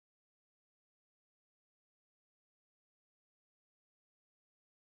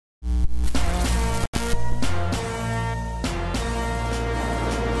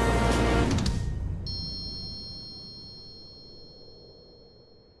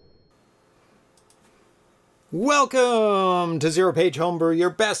Welcome to ZeroPage Homebrew, your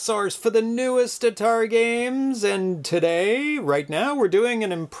best source for the newest Atari games. And today, right now, we're doing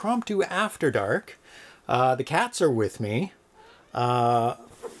an impromptu After Dark. The cats are with me. The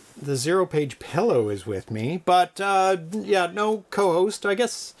ZeroPage pillow is with me. But, yeah, no co-host. I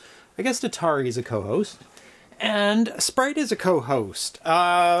guess Atari is a co-host. And Sprite is a co-host.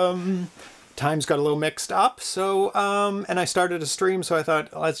 Times got a little mixed up, so, and I started a stream, so I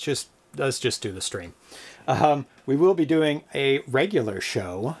thought, let's just do the stream. We will be doing a regular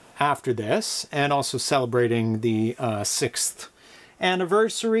show after this, and also celebrating the 6th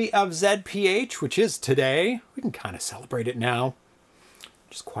anniversary of ZPH, which is today. We can kind of celebrate it now,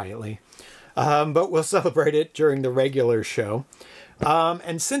 just quietly. But we'll celebrate it during the regular show.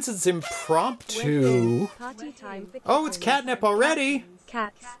 And since it's impromptu... Oh, it's catnip already!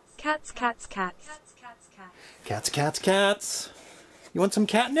 Cats. Cats. You want some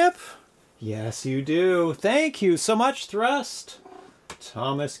catnip? Yes, you do. Thank you so much, Thrust.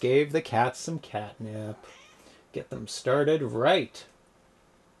 Thomas gave the cats some catnip. Get them started right.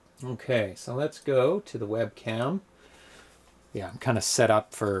 Okay, so let's go to the webcam. Yeah, I'm kind of set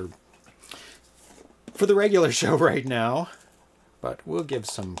up for the regular show right now. But we'll give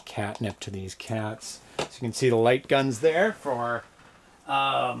some catnip to these cats. So you can see the light guns there for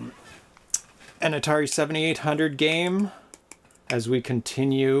an Atari 7800 game as we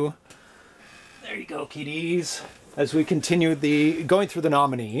continue... There you go, kiddies. As we continue going through the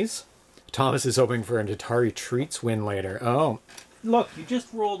nominees, Thomas is hoping for an Atari Treats win later. Oh, look, you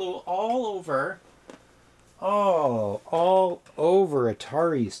just rolled all over Atari's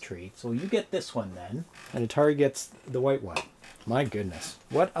Treats. Well, you get this one then, and Atari gets the white one. My goodness,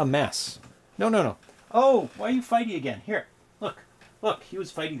 what a mess. No. Oh, why are you fighty again? Here, look, he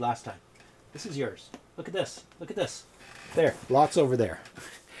was fighty last time. This is yours. Look at this. There, lots over there.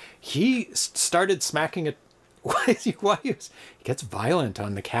 He started smacking it. He gets violent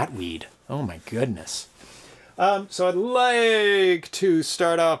on the cat weed. Oh my goodness. So I'd like to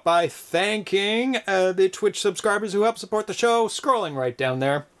start off by thanking the Twitch subscribers who help support the show, scrolling right down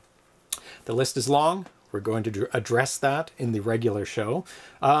there. The list is long. We're going to address that in the regular show.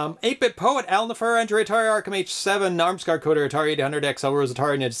 8-Bit Poet, Al Nafar, Andrew Atari, Arkham H7, Armscar Coder, Atari 800, XL Rose,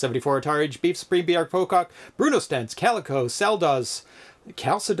 Atari, Ninja 74, Atari, Beef Supreme, BR Pocock, Bruno Stentz, Calico, Seldoz,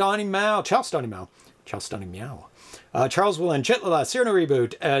 Chalcedony Meow, Charles Willen, Chitlala, Cyrano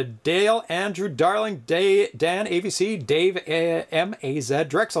Reboot, Dale, Andrew, Darling, Dan, AVC, Dave, MAZ,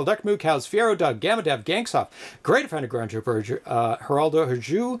 Drexel, Duck Moo Cows, Fiero Doug, Gamma Dev, Gangsoft, Great Offender, Ground Trooper, Geraldo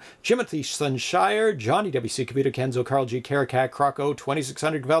Herju, Timothy Sunshire, Johnny WC Computer, Kenzo, Carl G, Caracat, Croco,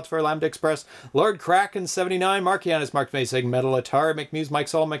 2600, Veltfer, Lambda Express, Lord Kraken, 79, Markianis, Mark Masig, Metal Atari, McMuse, Mike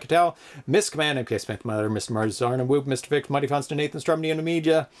Sol, Mike Cattell, Miss Command, MK Smith, Mother, Mr. Marzarn, and Whoop, Mr. Fix, Muddy Fonston, Nathan Strum, Neo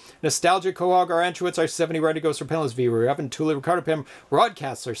Media, Nostalgia, Cohog, Aranchowitz, R70, Ready Ghost, Repellus, V, Evan, Tula, Ricardo Pim,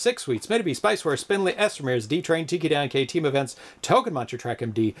 Rodcaster, 6 Sweets, Medibee, Spiceware, Spinley, S. Ramirez, D-Train, Tiki Dan K, Team Events, Token Monster, Track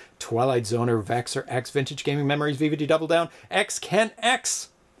MD, Twilight Zoner, Vexer, X, Vintage Gaming Memories, VVD Double Down, X, Ken X.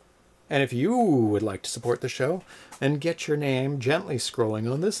 And if you would like to support the show and get your name gently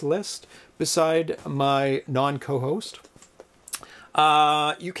scrolling on this list beside my non-co-host,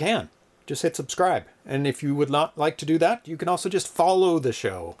 you can. Just hit subscribe. And if you would not like to do that, you can also just follow the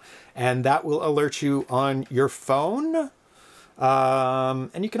show. And that will alert you on your phone.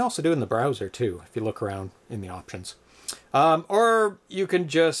 And you can also do it in the browser too, if you look around in the options. Or you can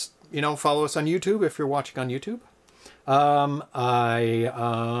just, follow us on YouTube if you're watching on YouTube.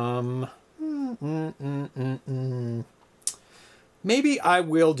 Maybe I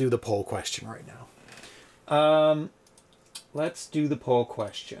will do the poll question right now. Let's do the poll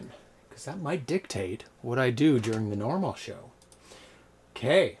question, because that might dictate what I do during the normal show.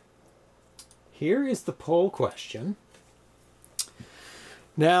 Okay. Here is the poll question.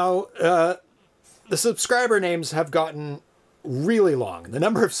 Now, the subscriber names have gotten really long. The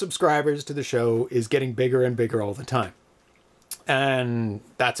number of subscribers to the show is getting bigger and bigger all the time. And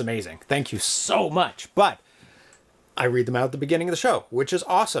that's amazing. Thank you so much. But I read them out at the beginning of the show, which is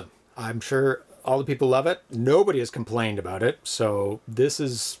awesome. I'm sure all the people love it. Nobody has complained about it. So this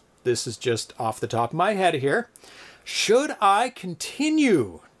is just off the top of my head here. Should I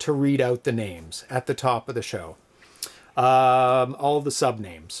continue to read out the names at the top of the show? All the sub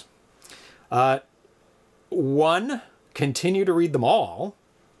names. 1, continue to read them all.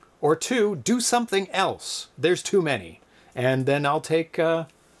 Or 2, do something else. There's too many. And then I'll take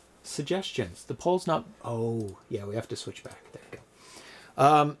suggestions. The poll's not... Oh, yeah, we have to switch back. There you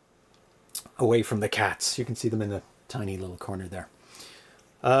go. Away from the cats. You can see them in the tiny little corner there.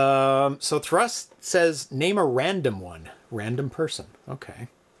 So Thrust says, name a random one. Random person. Okay.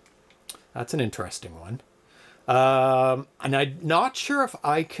 That's an interesting one. And I'm not sure if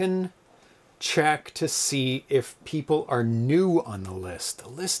I can check to see if people are new on the list.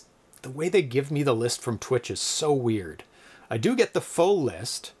 The way they give me the list from Twitch is so weird. I do get the full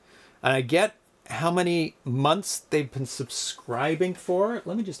list, and I get how many months they've been subscribing for.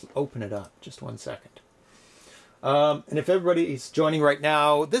 Let me just open it up, just 1 second. And if everybody is joining right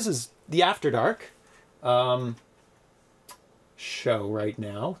now, this is the After Dark show right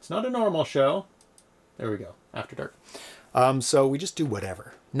now. It's not a normal show. There we go, After Dark. So we just do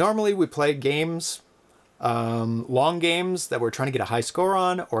whatever. Normally we play games, long games that we're trying to get a high score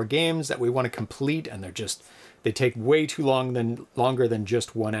on, or games that we want to complete and they take way too longer than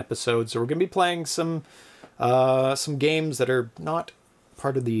just one episode. So we're going to be playing some games that are not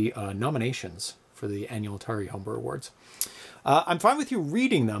part of the nominations for the annual Atari Homebrew Awards. I'm fine with you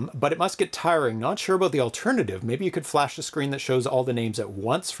reading them, but it must get tiring. Not sure about the alternative. Maybe you could flash a screen that shows all the names at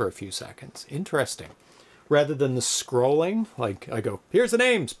once for a few seconds. Interesting. Rather than the scrolling, like I go, here's the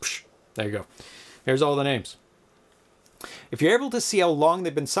names. Psh, there you go. Here's all the names. If you're able to see how long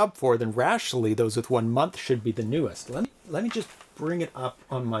they've been subbed for, then rationally those with 1 month should be the newest. Let me just bring it up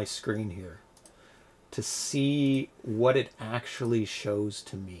on my screen here to see what it actually shows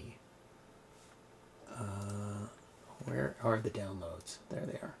to me. Where are the downloads? There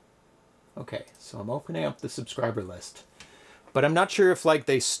they are. Okay, so I'm opening up the subscriber list. But I'm not sure if like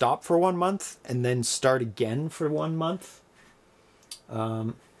they stop for 1 month and then start again for 1 month.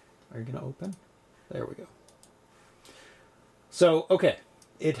 Are you going to open? There we go. So, okay,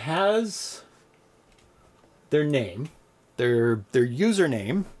 it has their name, their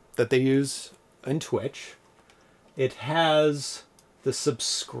username that they use in Twitch. It has the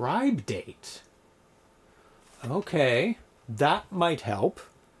subscribe date. Okay, that might help.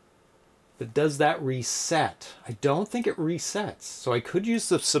 But does that reset? I don't think it resets. So I could use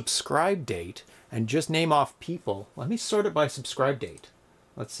the subscribe date and just name off people. Let me sort it by subscribe date.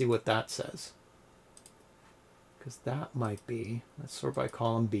 Let's see what that says. Because that might be, let's sort by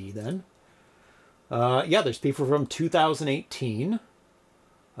column B then. Yeah, there's people from 2018,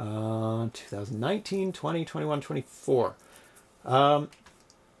 2019, 20, 21, 24.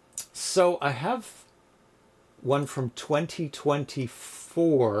 So I have one from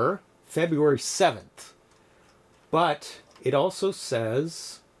 2024, February 7th. But it also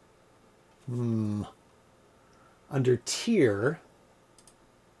says, under tier,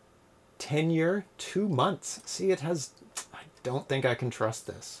 tenure 2 months. See, it has, I don't think I can trust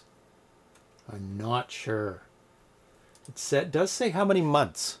this. I'm not sure. It does say how many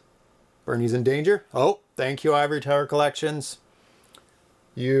months. Bernie's in danger. Oh, thank you, Ivory Tower Collections.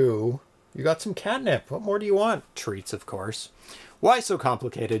 You got some catnip. What more do you want? Treats, of course. Why so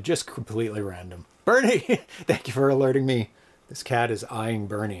complicated? Just completely random. Bernie, thank you for alerting me. This cat is eyeing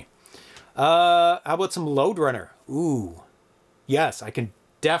Bernie. How about some Lode Runner? Ooh, yes, I can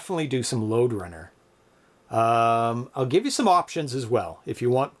definitely do some Lode Runner. I'll give you some options as well if you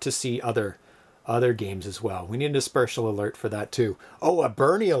want to see other games as well. We need a special alert for that too. Oh, a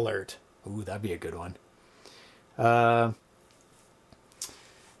Bernie alert. Ooh, that'd be a good one.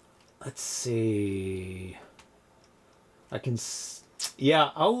 Let's see.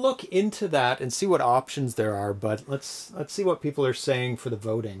 Yeah, I'll look into that and see what options there are, but let's see what people are saying for the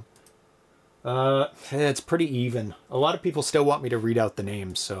voting. It's pretty even. A lot of people still want me to read out the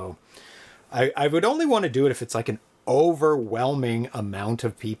names, so I would only want to do it if it's like an overwhelming amount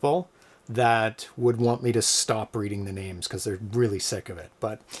of people that would want me to stop reading the names because they're really sick of it.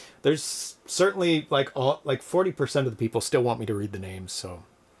 But there's certainly like 40% of the people still want me to read the names, so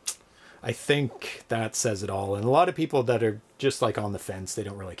I think that says it all. And a lot of people that are just like on the fence, they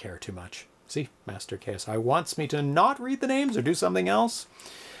don't really care too much. See, Master KSI wants me to not read the names or do something else.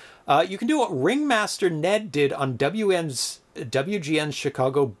 You can do what Ringmaster Ned did on WGN's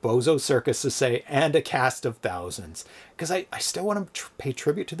Chicago Bozo Circus to say, and a cast of thousands. Because I still want to pay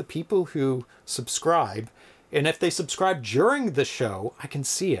tribute to the people who subscribe. And if they subscribe during the show, I can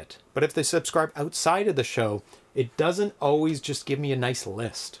see it. But if they subscribe outside of the show, it doesn't always just give me a nice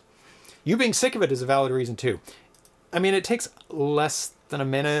list. You being sick of it is a valid reason too. I mean, it takes less than a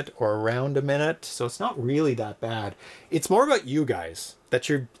minute or around a minute, so it's not really that bad. It's more about you guys, that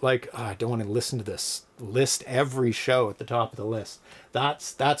you're like, oh, I don't want to listen to this list every show at the top of the list.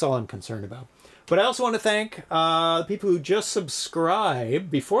 That's all I'm concerned about. But I also want to thank people who just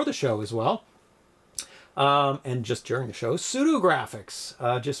subscribe before the show as well. And just during the show.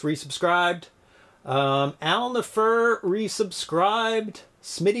 Pseudographics just resubscribed. Alan the Fur resubscribed.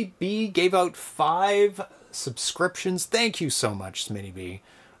 Smitty B gave out 5 subscriptions. Thank you so much, Smitty B.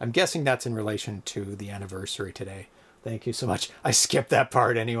 I'm guessing that's in relation to the anniversary today. Thank you so much. I skipped that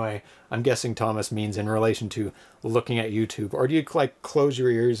part anyway. I'm guessing Thomas means in relation to looking at YouTube. Or do you like close your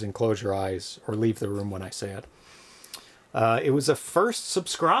ears and close your eyes or leave the room when I say it? It was a first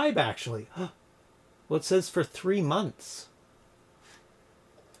subscribe, actually. Well, it says for 3 months.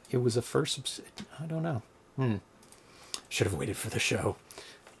 It was a first I don't know. Should have waited for the show.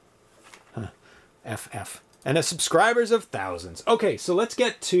 FF. And a subscribers of thousands. Okay, so let's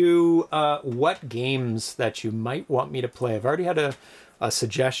get to what games that you might want me to play. I've already had a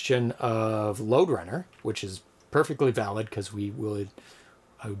suggestion of Lode Runner, which is perfectly valid because I would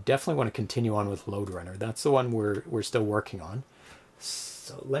definitely want to continue on with Lode Runner. That's the one we're still working on.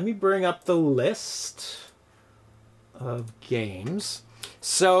 So let me bring up the list of games.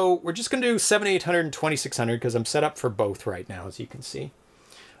 So we're just going to do 7800 and 2600 because I'm set up for both right now, as you can see.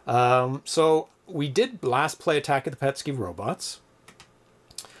 So we did last play Attack of the Petsky Robots.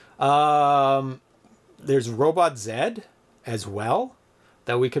 There's Robot Z as well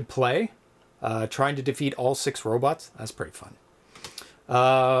that we could play. Trying to defeat all 6 robots. That's pretty fun.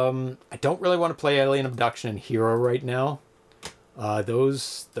 I don't really want to play Alien Abduction and Hero right now.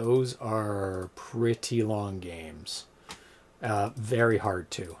 Those are pretty long games. Very hard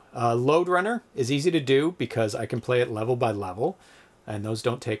too. Lode Runner is easy to do because I can play it level by level, and those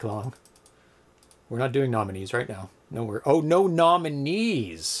don't take long. We're not doing nominees right now. No, no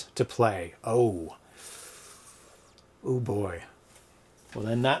nominees to play. Oh boy. Well,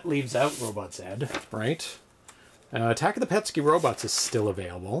 then that leaves out Robot Z, right? Attack of the Petsky Robots is still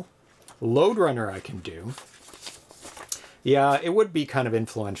available. Lode Runner I can do. Yeah, it would be kind of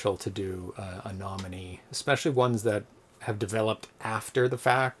influential to do a nominee, especially ones that have developed after the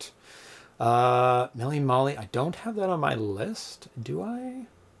fact. Million Molly, I don't have that on my list. Do I?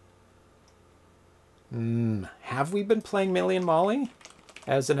 Have we been playing Million Molly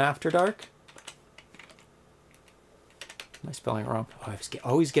as an After Dark? Am I spelling it wrong? Oh, I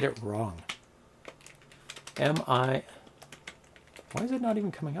always get it wrong. Why is it not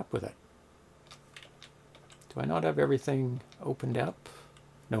even coming up with it? Do I not have everything opened up?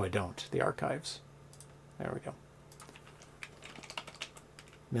 No, I don't. The archives. There we go.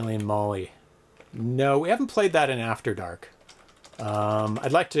 Million Molly. No, we haven't played that in After Dark.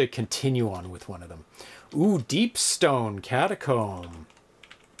 I'd like to continue on with one of them. Ooh, Deepstone Catacomb.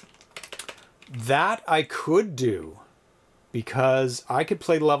 That I could do because I could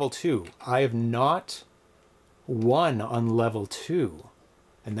play level 2. I have not won on level 2.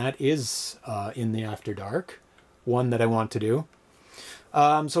 And that is in the After Dark. One that I want to do.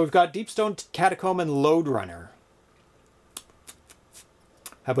 So we've got Deepstone Catacomb and Lode Runner.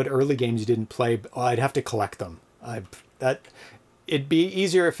 How about early games you didn't play? Oh, I'd have to collect them. It'd be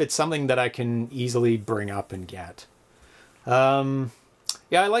easier if it's something that I can easily bring up and get. Yeah,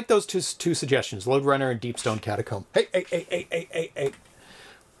 I like those two suggestions, Lode Runner and Deepstone Catacomb. Hey.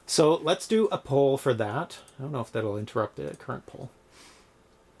 So let's do a poll for that. I don't know if that'll interrupt the current poll.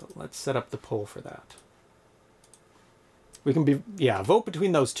 But let's set up the poll for that. We can vote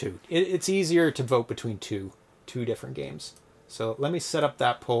between those two. It's easier to vote between two different games. So let me set up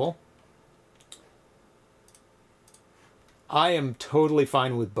that poll. I am totally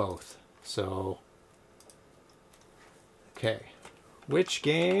fine with both. So, okay. Which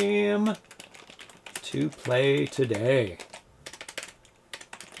game to play today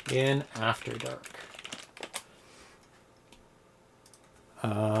in After Dark?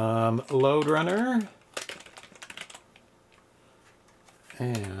 Lode Runner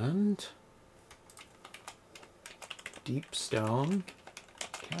and Deepstone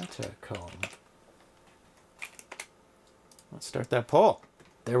Catacomb. Let's start that poll.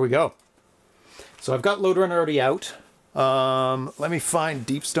 There we go. So I've got Lode Runner already out. Let me find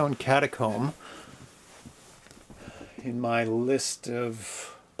Deepstone Catacomb in my list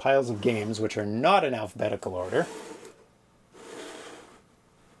of piles of games, which are not in alphabetical order.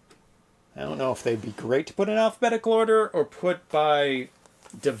 I don't know if they'd be great to put in alphabetical order or put by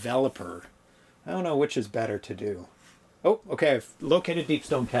developer. I don't know which is better to do. Oh, okay, I've located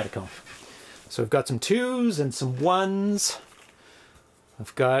Deepstone Catacomb. So I've got some 2s and some 1s.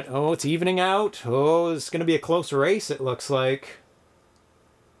 I've got, oh, it's evening out. Oh, it's going to be a close race, it looks like.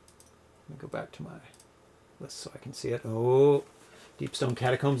 Let me go back to my list so I can see it. Oh, Deepstone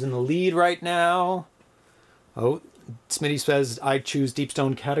Catacomb's in the lead right now. Oh, Smitty says, I choose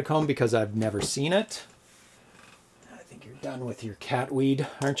Deepstone Catacomb because I've never seen it. I think you're done with your cat weed,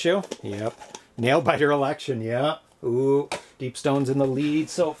 aren't you? Yep. Nailbiter election, yeah. Ooh, Deepstone's in the lead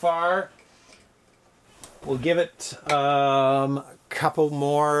so far. We'll give it a couple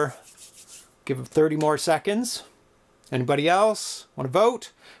more, give it 30 more seconds. Anybody else want to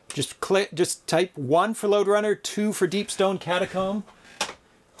vote? Just type 1 for Lode Runner, 2 for Deep Stone Catacomb.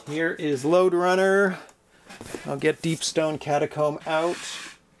 Here is Lode Runner. I'll get Deep Stone Catacomb out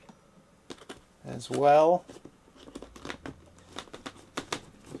as well.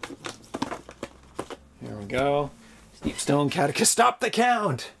 Here we go. Deep Stone Catacomb. Stop the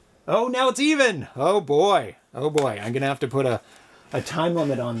count! Oh, now it's even! Oh boy. Oh boy. I'm going to have to put a time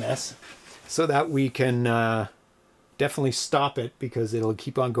limit on this so that we can definitely stop it, because it'll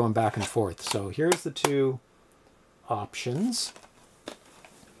keep on going back and forth. So here's the 2 options. I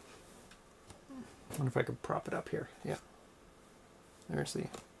wonder if I could prop it up here. Yeah. There's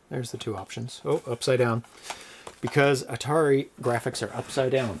the 2 options. Oh, upside down. Because Atari graphics are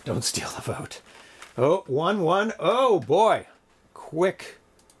upside down. Don't steal the vote. Oh, 1-1. Oh boy. Quick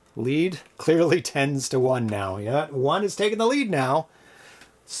lead. Clearly 10s to 1 now. Yeah, 1 is taking the lead now.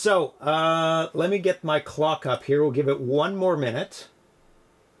 So, let me get my clock up here. We'll give it 1 more minute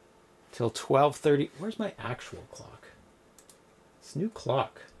till 12:30. Where's my actual clock? This new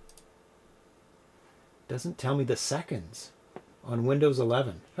clock doesn't tell me the seconds on Windows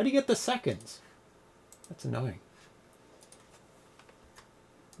 11. How do you get the seconds? That's annoying.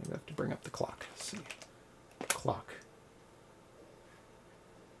 Maybe I have to bring up the clock. Let's see. Clock.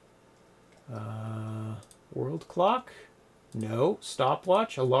 World clock? No.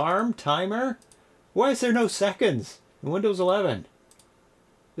 Stopwatch? Alarm? Timer? Why is there no seconds in Windows 11?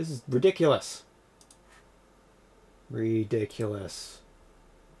 This is ridiculous. Ridiculous.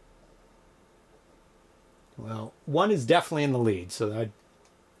 Well, 1 is definitely in the lead, so I'm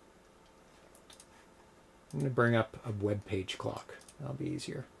going to bring up a web page clock. That'll be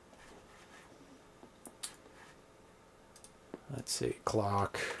easier. Let's see.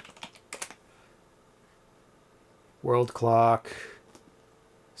 Clock. World clock.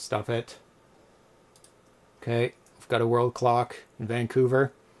 Stuff it. Okay, we've got a world clock in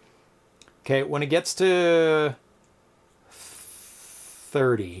Vancouver. Okay, when it gets to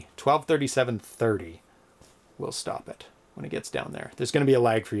 12:37:30, we'll stop it when it gets down there. There's going to be a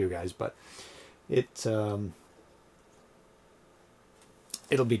lag for you guys, but it'll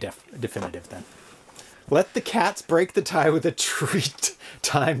be definitive then. Let the cats break the tie with a treat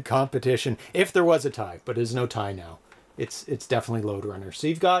time competition. If there was a tie, but there's no tie now. It's definitely Lode Runner. So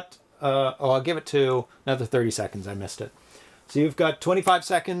you've got, I'll give it to another 30 seconds. I missed it. So you've got 25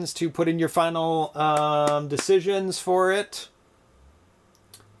 seconds to put in your final decisions for it.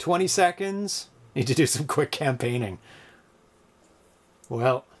 20 seconds. Need to do some quick campaigning.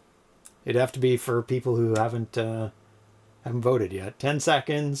 Well, it'd have to be for people who haven't voted yet. 10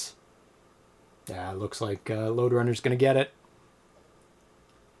 seconds. Yeah, it looks like Lode Runner's going to get it.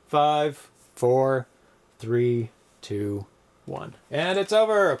 5, 4, 3, 2, 1. And it's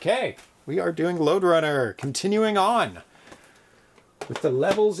over. Okay, we are doing Lode Runner. Continuing on with the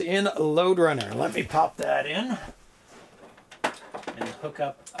levels in Lode Runner. Let me pop that in and hook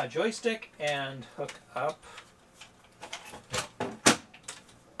up a joystick and hook up...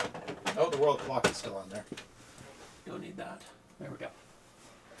 Oh, the world clock is still on there. Don't need that. There we go.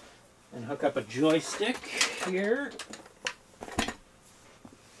 And hook up a joystick here.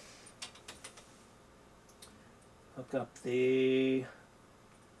 Hook up the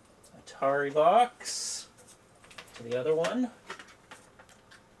Atari box to the other one.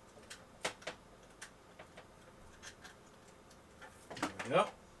 There we go.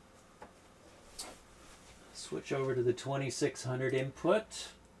 Switch over to the 2600 input.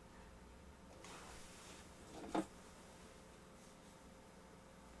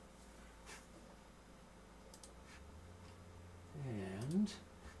 And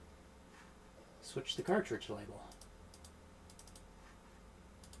switch the cartridge label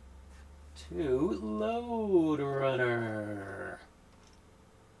to Lode Runner.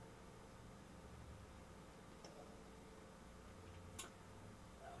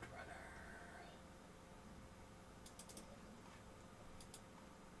 Lode Runner.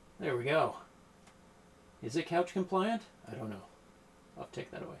 There we go. Is it couch compliant? I don't know. I'll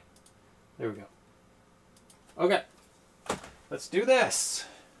take that away. There we go. Okay. Let's do this.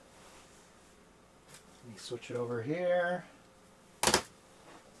 Let me switch it over here.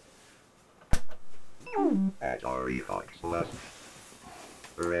 Atari Fox left.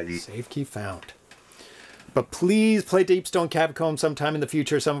 Ready. Save key found. But please play Deep Stone Catacomb sometime in the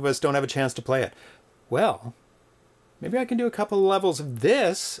future. Some of us don't have a chance to play it. Well, maybe I can do a couple of levels of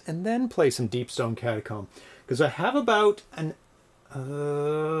this and then play some Deep Stone Catacomb. Because I have about an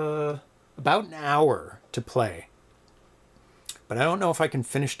hour to play. But I don't know if I can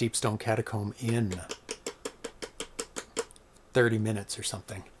finish Deep Stone Catacomb in 30 minutes or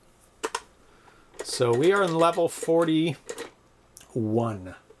something. So we are in level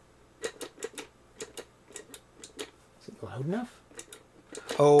 41. loud enough?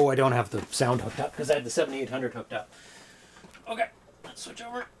 Oh, I don't have the sound hooked up because I had the 7800 hooked up. Okay, let's switch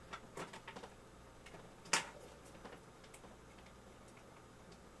over.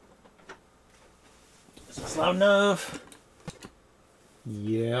 Is this loud enough?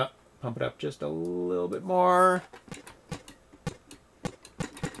 Yeah, pump it up just a little bit more.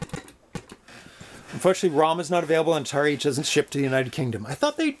 Unfortunately, ROM is not available on Atari. It doesn't ship to the United Kingdom. I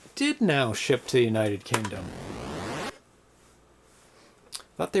thought they did now ship to the United Kingdom.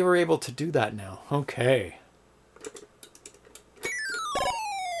 Thought they were able to do that now. Okay.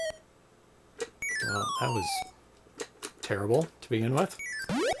 Well, that was terrible to begin with.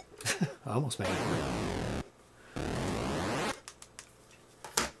 I almost made it.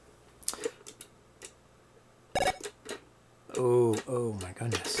 Oh my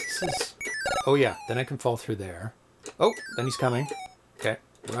goodness. This is... Oh yeah, then I can fall through there. Oh, then he's coming. Okay.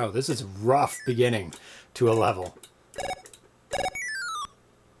 Wow, this is a rough beginning to a level.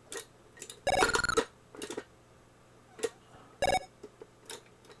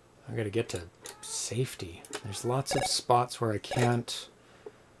 I gotta get to safety. There's lots of spots where I can't...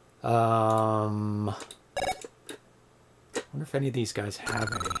 I wonder if any of these guys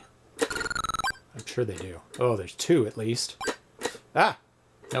have any. I'm sure they do. Oh, there's two at least. Ah!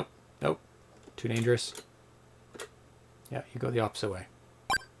 Nope. Nope. Too dangerous. Yeah, you go the opposite way.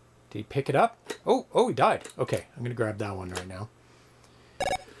 Did he pick it up? Oh, he died. Okay, I'm gonna grab that one right now.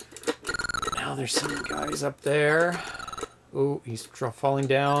 Now there's some guys up there. Oh, he's falling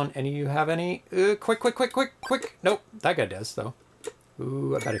down. Any of you have any? Quick. Nope, that guy does, though.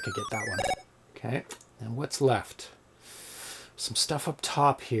 Ooh, I bet I could get that one. Okay, and what's left? Some stuff up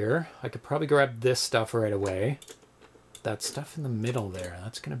top here. I could probably grab this stuff right away. That stuff in the middle there,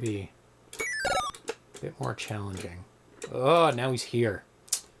 that's going to be a bit more challenging. Oh, now he's here.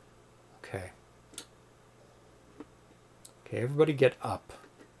 Okay. Okay, everybody get up.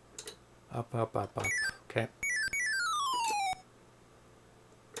 Up. Okay.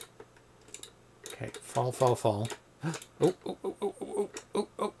 Okay, fall. Oh,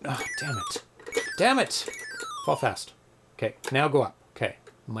 damn it. Damn it! Fall fast. Okay, now go up. Okay,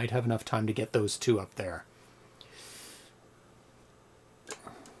 might have enough time to get those two up there.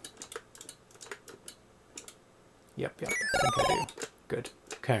 Yep, I think I do. Good.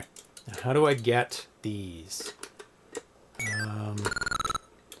 Okay, now how do I get these?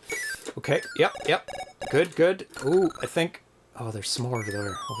 Okay, yep. Good. Ooh, I think... Oh, there's some more over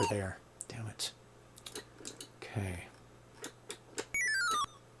there. Damn it. Okay.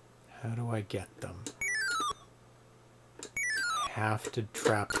 How do I get them? I have to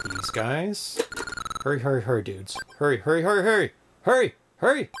trap these guys. Hurry, dudes. Hurry.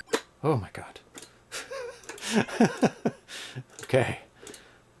 Oh my god. Okay.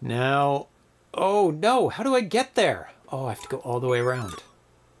 Now... Oh no, how do I get there? Oh, I have to go all the way around.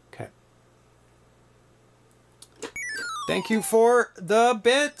 Okay. Thank you for the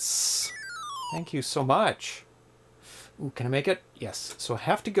bits! Thank you so much. Ooh, can I make it? Yes. So I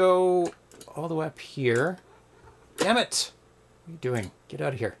have to go all the way up here. Damn it! What are you doing? Get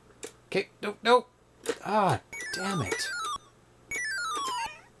out of here. Okay, no! Ah, damn it.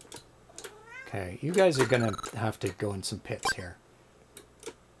 Okay, you guys are gonna have to go in some pits here.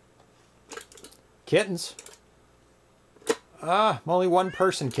 Kittens! Ah, I'm only one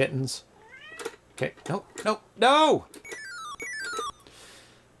person, kittens. Okay, no!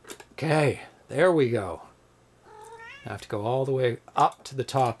 Okay, there we go. I have to go all the way up to the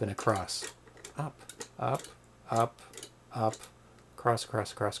top and across. Up.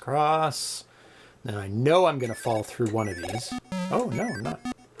 Cross. Then I know I'm going to fall through one of these. Oh, no, I'm not.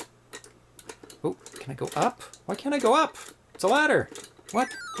 Oh, can I go up? Why can't I go up? It's a ladder. What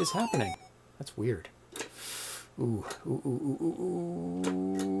is happening? That's weird. Ooh,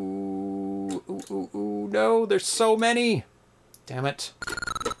 no, there's so many. Damn it.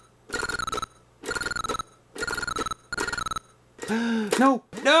 No!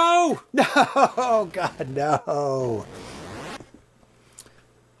 Oh, God, no!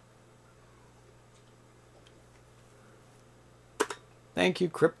 Thank you,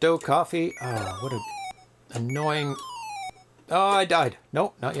 Crypto Coffee. Oh, what a annoying... Oh, I died.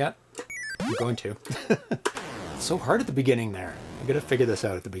 No, not yet. I'm going to. It's so hard at the beginning there. I gotta figure this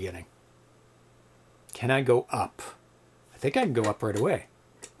out at the beginning. Can I go up? I think I can go up right away.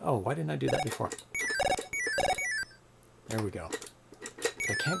 Oh, why didn't I do that before? There we go.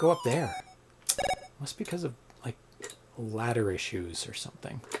 I can't go up there. Must be because of, like, ladder issues or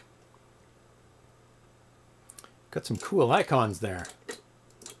something. Got some cool icons there.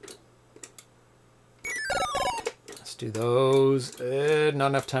 Let's do those. Not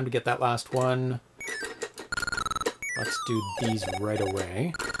enough time to get that last one. let's do these right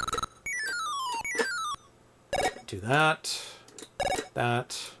away. Do that,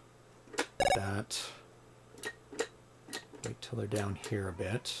 that. Wait till they're down here a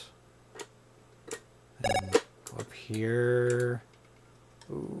bit. And go up here.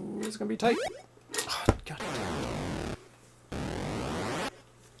 Ooh, it's gonna be tight. Oh, God.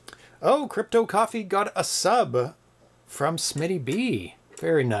 Oh, Crypto Coffee got a sub from Smitty B.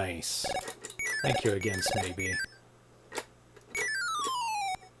 Very nice. Thank you again, Smitty B.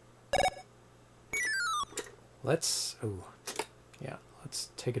 Let's, oh, yeah,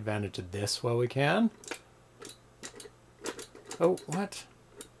 let's take advantage of this while we can. Oh, what?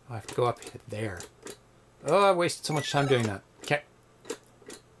 Oh, I have to go up there. Oh, I wasted so much time doing that. Okay.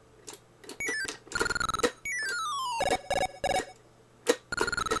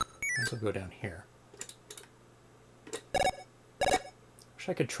 Might as well go down here. Wish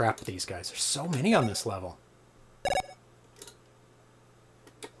I could trap these guys. There's so many on this level.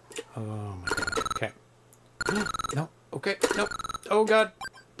 Oh my god. Okay. No. Okay. No. Oh god.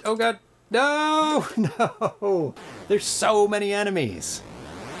 Oh god. No! No! There's so many enemies.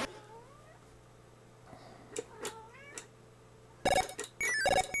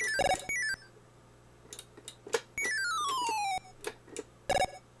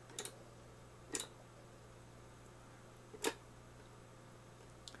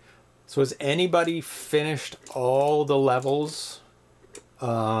 So has anybody finished all the levels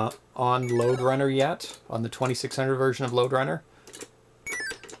on Lode Runner yet? On the 2600 version of Lode Runner?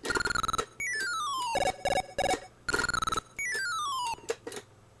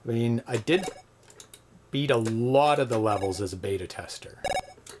 I mean, I did beat a lot of the levels as a beta tester.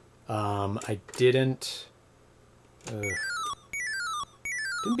 I didn't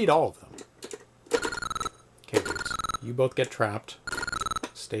beat all of them. Okay, dudes. You both get trapped.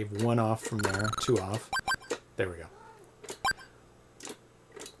 Stave one off from there, two off. There we go.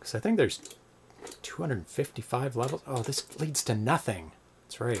 Because I think there's 255 levels. Oh, this leads to nothing.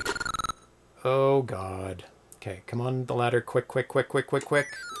 That's right. Oh, God. Okay, come on the ladder. Quick, quick, quick, quick, quick, quick.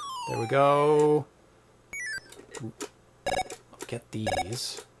 There we go. I'll get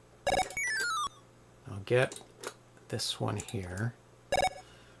these. I'll get this one here.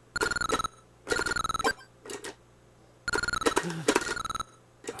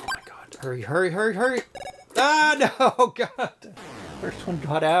 Hurry, hurry, hurry, hurry! Ah, no! God! First one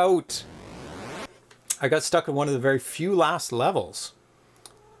got out. I got stuck in one of the very few last levels,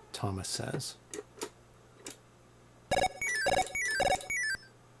 Thomas says.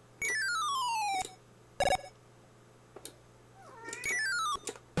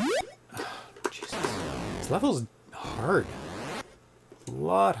 Oh, Jesus. This level's hard. A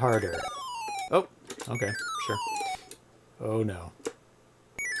lot harder. Oh, okay, sure. Oh, no.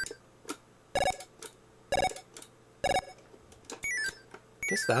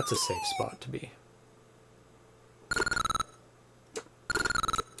 I guess that's a safe spot to be.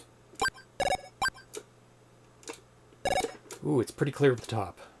 Ooh, it's pretty clear at the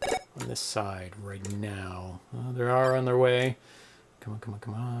top. On this side right now. Oh, they are on their way. Come on, come on,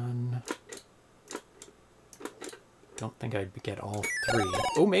 come on. Don't think I'd get all three.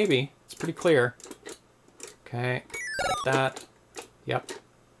 Oh, maybe. It's pretty clear. Okay. Like that. Yep.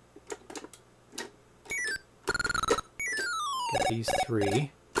 Get these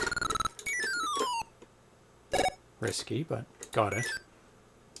three. Risky, but got it.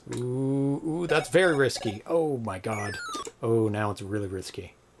 Ooh, ooh, that's very risky. Oh my god. Oh, now it's really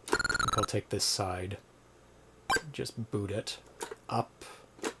risky. I think I'll take this side. Just boot it up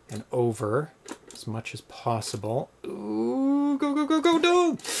and over as much as possible. Ooh, go, go, go, go,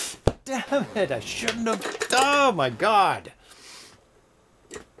 no! Damn it, I shouldn't have. Oh my god.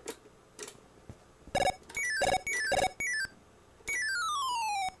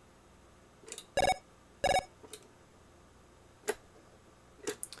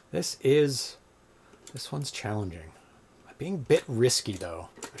 This one's challenging. I'm being a bit risky though.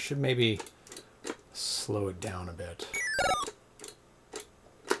 I should maybe slow it down a bit.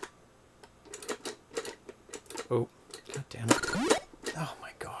 Oh, god damn it. Oh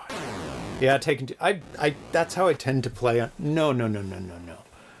my god. Yeah, taking that's how I tend to play on. No, no, no, no, no, no.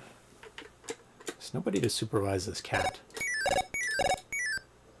 There's nobody to supervise this cat.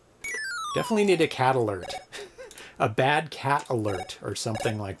 Definitely need a cat alert. A bad cat alert or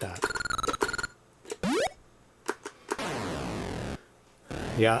something like that.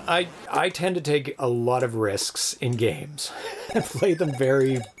 Yeah, I tend to take a lot of risks in games and play them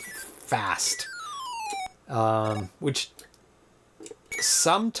very fast. Which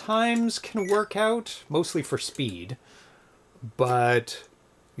sometimes can work out, mostly for speed, but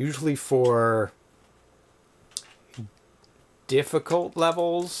usually for difficult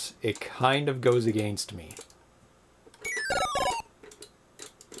levels, it kind of goes against me.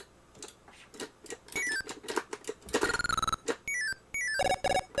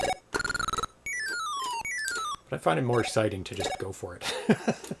 But I find it more exciting to just go for it.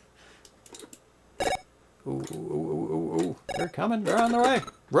 Ooh, ooh, ooh, ooh, ooh. They're coming. They're on their way.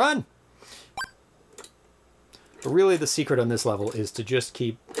 Run! But really the secret on this level is to just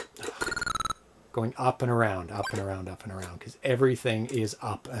keep going up and around, up and around, up and around, because everything is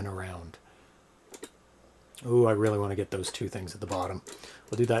up and around. Ooh, I really want to get those two things at the bottom.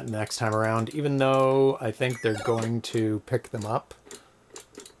 We'll do that next time around, even though I think they're going to pick them up.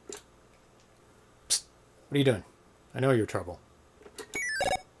 Psst, what are you doing? I know you're trouble.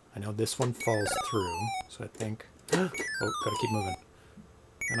 I know this one falls through, so I think... Oh, gotta keep moving.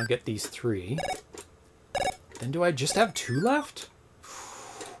 Then I'll get these three. Then do I just have two left?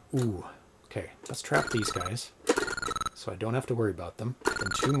 Ooh. Okay, let's trap these guys, so I don't have to worry about them. Then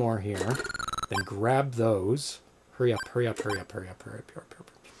two more here. Then grab those. Hurry up, hurry up, hurry up, hurry up, hurry up, hurry up, hurry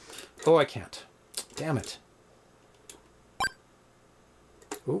up. Oh, I can't. Damn it.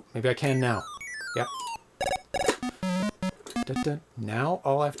 Oh, maybe I can now. Yep. Now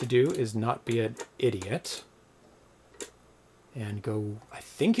all I have to do is not be an idiot. And go... I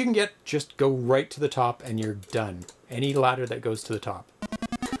think you can just go right to the top and you're done. Any ladder that goes to the top.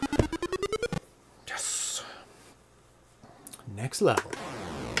 Yes. Next level.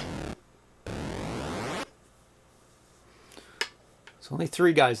 There's only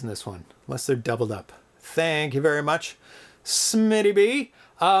 3 guys in this one, unless they're doubled up. Thank you very much, Smitty B.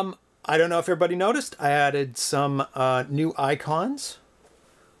 I don't know if everybody noticed, I added some new icons.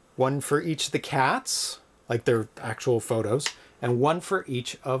 One for each of the cats, like their actual photos, and one for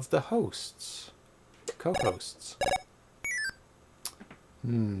each of the hosts, co-hosts.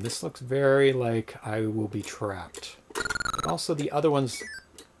 This looks very like I will be trapped. But also the other ones,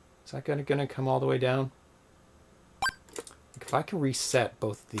 is that gonna come all the way down? Like if I can reset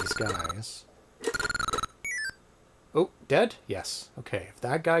both of these guys. Oh, dead? Yes. Okay, if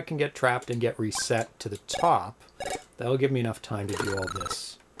that guy can get trapped and get reset to the top, that'll give me enough time to do all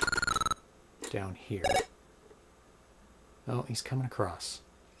this down here. Oh, he's coming across.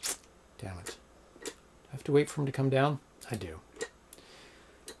 Damn it. Do I have to wait for him to come down? I do.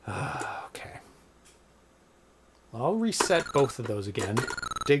 Okay. Well, I'll reset both of those again.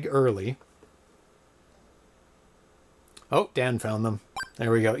 Dig early. Oh, Dan found them.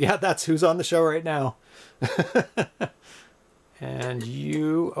 There we go. Yeah, that's who's on the show right now. And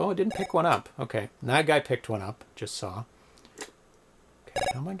you... Oh, I didn't pick one up. Okay. That guy picked one up. Just saw. Okay,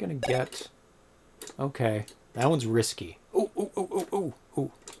 how am I going to get... Okay. That one's risky. Ooh, ooh, ooh, ooh, ooh,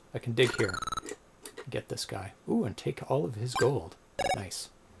 ooh. I can dig here. Get this guy. Ooh, and take all of his gold. Nice.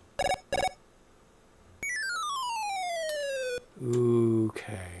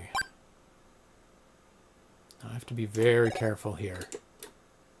 Okay. I have to be very careful here.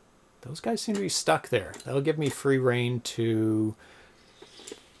 Those guys seem to be stuck there. That'll give me free reign to...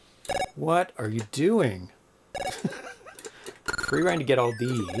 What are you doing? Free reign to get all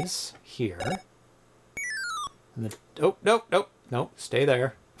these here. And the... Oh, nope, nope, nope. Stay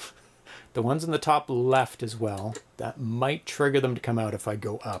there. The ones in the top left as well. That might trigger them to come out if I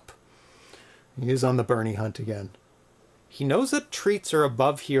go up. He's on the Bernie hunt again. He knows that treats are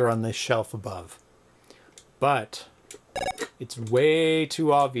above here on this shelf above. But it's way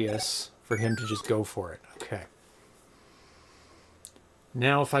too obvious for him to just go for it. Okay.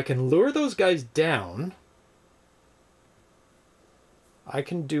 Now, if I can lure those guys down, I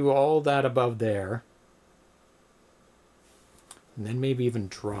can do all that above there. And then maybe even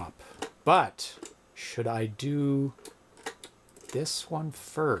drop. But should I do this one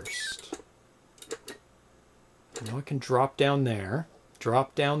first? I know I can drop down there,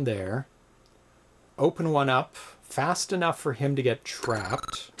 open one up fast enough for him to get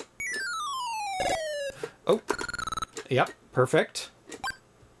trapped. Oh, yep, perfect.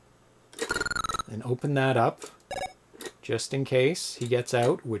 And open that up just in case he gets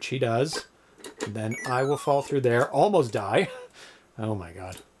out, which he does. And then I will fall through there, almost die. Oh my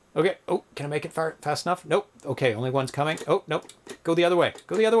god. Okay, oh, can I make it fast enough? Nope. Okay, only one's coming. Oh, nope. Go the other way.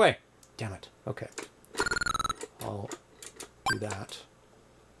 Go the other way. Damn it. Okay. I'll do that.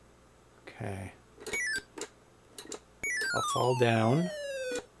 Okay. I'll fall down.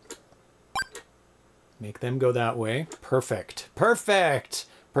 Make them go that way. Perfect. Perfect!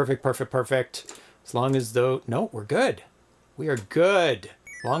 Perfect, perfect, perfect. As long as though... No, we're good. We are good.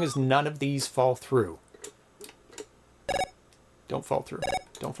 As long as none of these fall through. Don't fall through.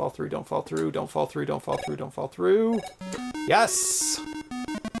 Don't fall through, don't fall through, don't fall through, don't fall through, don't fall through. Yes!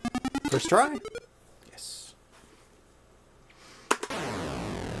 First try. Yes.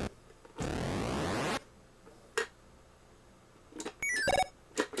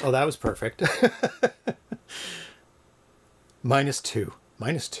 Oh, that was perfect. -2.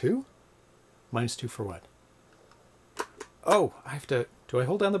 -2? -2 for what? Oh, I have to... Do I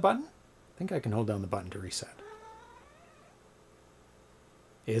hold down the button? I think I can hold down the button to reset.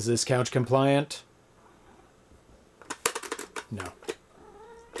 Is this couch compliant? No.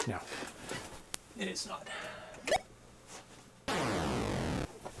 No. It is not.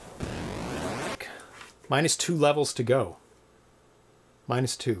 -2 levels to go.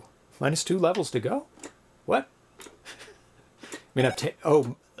 -2. -2 levels to go? What? I mean,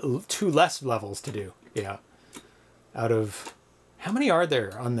 oh, 2 less levels to do. Yeah. Out of... How many are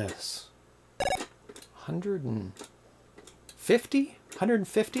there on this? 150?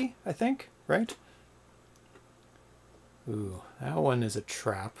 150, I think, right? Ooh, that one is a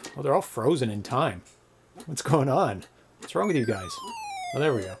trap. Oh, they're all frozen in time. What's going on? What's wrong with you guys? Oh,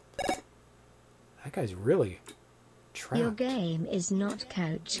 there we go. That guy's really trapped. Your game is not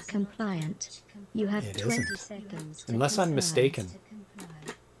couch compliant. You have It 20 isn't. seconds. Unless I'm mistaken.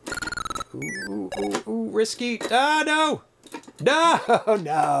 Ooh, ooh, ooh, risky. Ah, no! No,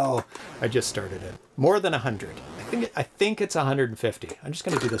 no! I just started it. More than 100. I think it's 150. I'm just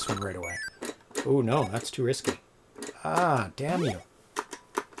going to do this one right away. Oh, no, that's too risky. Ah, damn you.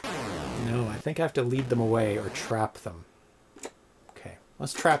 No, I think I have to lead them away or trap them. Okay,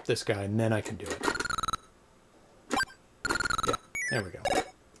 let's trap this guy and then I can do it. Yeah, there we go.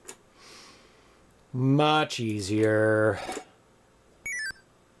 Much easier.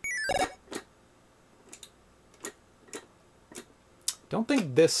 Don't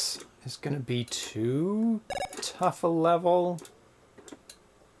think this is going to be too tough a level.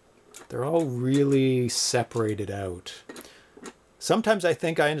 They're all really separated out. Sometimes I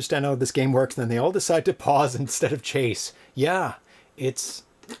think I understand how this game works, and then they all decide to pause instead of chase. Yeah,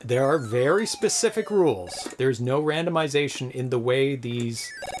 there are very specific rules. There's no randomization in the way the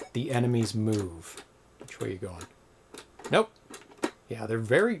enemies move. Which way are you going? Nope. Yeah,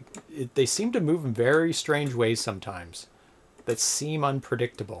 they seem to move in very strange ways sometimes that seem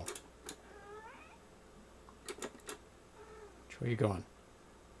unpredictable. Which way are you going?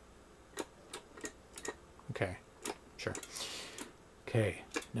 Okay, sure. Okay,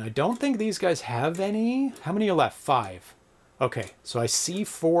 now I don't think these guys have any. How many are left? 5. Okay, so I see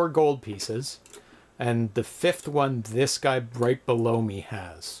 4 gold pieces, and the 5th one this guy right below me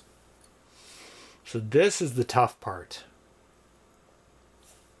has. So this is the tough part.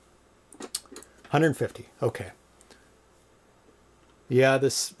 150, okay. Yeah,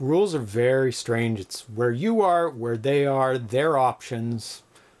 this rules are very strange. It's where you are, where they are, their options.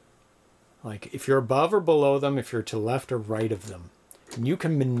 Like, if you're above or below them, if you're to left or right of them. And you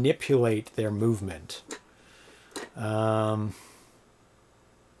can manipulate their movement.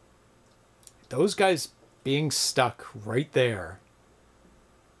 Those guys being stuck right there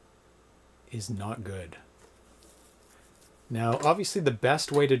is not good. Now, obviously, the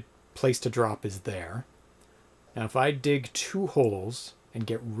best place to drop is there. Now, if I dig 2 holes and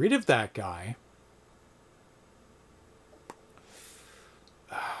get rid of that guy...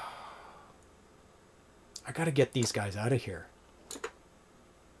 I gotta get these guys out of here.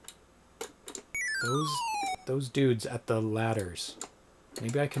 Those dudes at the ladders.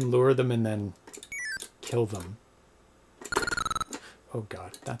 Maybe I can lure them and then kill them. Oh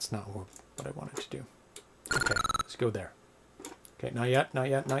god, that's not what I wanted to do. Okay, let's go there. Okay, not yet, not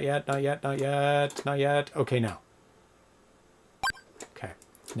yet, not yet, not yet, not yet, not yet. Okay, now. Okay,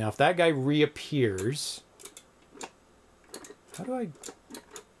 now if that guy reappears... How do I...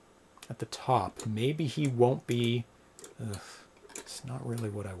 At the top, maybe he won't be... Ugh, it's not really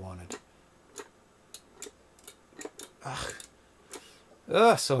what I wanted. Ugh.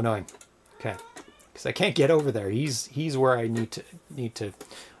 Ugh, so annoying. Okay, because I can't get over there. He's where I need to...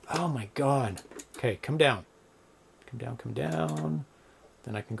 Oh my god. Okay, come down. Come down, come down.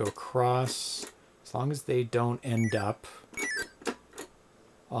 Then I can go across. As long as they don't end up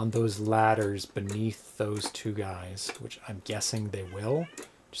on those ladders beneath those 2 guys, which I'm guessing they will,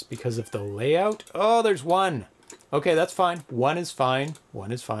 just because of the layout. Oh, there's 1. Okay, that's fine. 1 is fine.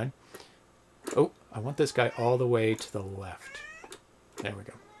 1 is fine. Oh, I want this guy all the way to the left. There we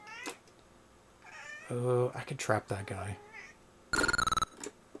go. Oh, I could trap that guy.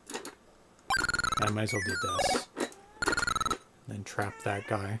 I might as well do this. Then trap that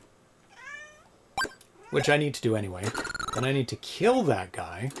guy. Which I need to do anyway. Then I need to kill that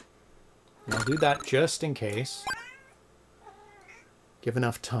guy. And I'll do that just in case. Give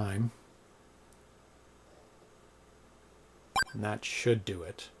enough time. And that should do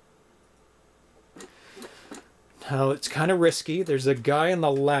it. Now, it's kind of risky. There's a guy on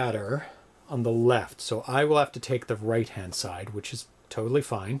the ladder on the left, so I will have to take the right-hand side, which is totally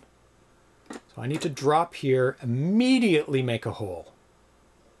fine. So I need to drop here, immediately make a hole.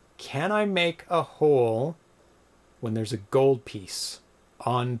 Can I make a hole when there's a gold piece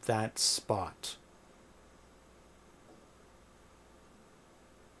on that spot?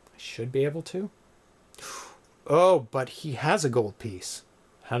 I should be able to. Oh, but he has a gold piece.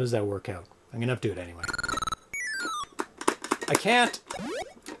 How does that work out? I'm going to have to do it anyway. I can't.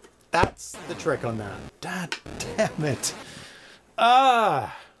 That's the trick on that. God damn it.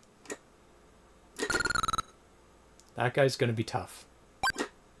 Ah! That guy's going to be tough.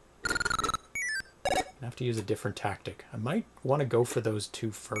 I have to use a different tactic. I might want to go for those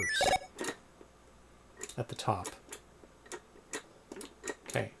two first. At the top.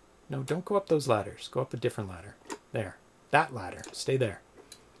 Okay. No, don't go up those ladders. Go up a different ladder. There. That ladder. Stay there.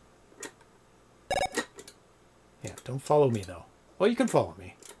 Yeah, don't follow me, though. Well, you can follow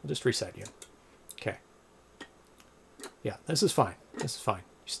me. I'll just reset you. Okay. Yeah, this is fine. This is fine.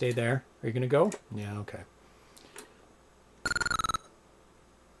 You stay there. Are you going to go? Yeah, okay.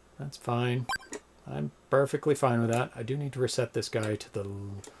 That's fine. I'm perfectly fine with that. I do need to reset this guy to the...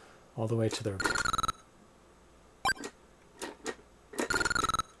 all the way to the...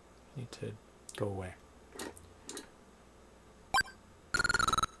 need to go away.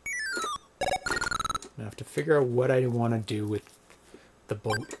 I have to figure out what I want to do with the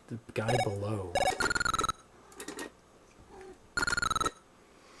guy below.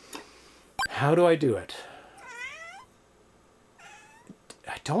 How do I do it?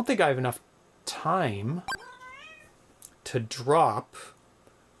 I don't think I have enough time to drop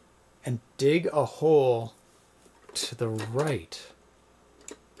and dig a hole to the right.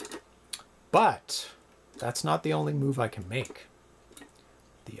 But that's not the only move I can make.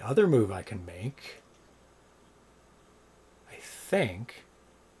 The other move I can make, I think...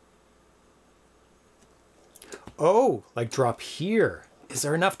 oh, like drop here. Is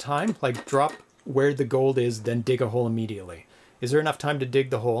there enough time? Like drop where the gold is, then dig a hole immediately. Is there enough time to dig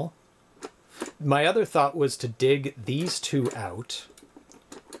the hole? My other thought was to dig these two out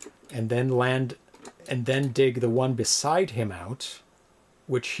and then land and then dig the one beside him out,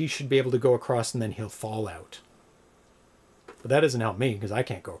 which he should be able to go across and then he'll fall out. But that doesn't help me because I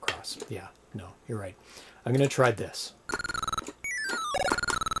can't go across. Yeah, no, you're right. I'm going to try this.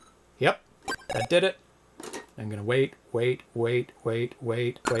 Yep, that did it. I'm going to wait.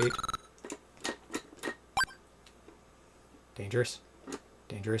 Dangerous.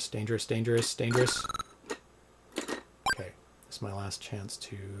 Dangerous. Okay, this is my last chance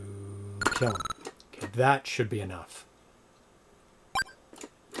to kill him. Okay, that should be enough.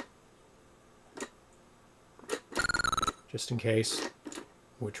 Just in case,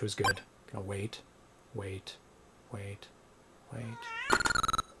 which was good. Gonna wait.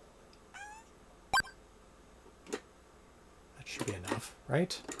 That should be enough,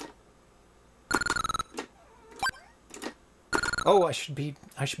 right? Oh, I should be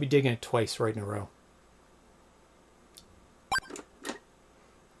digging it twice right in a row.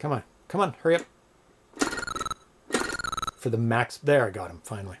 Come on, hurry up. For the max, there, I got him,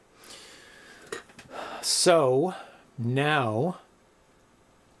 finally. So, now,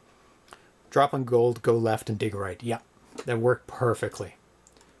 drop on gold, go left, and dig right. Yeah, that worked perfectly.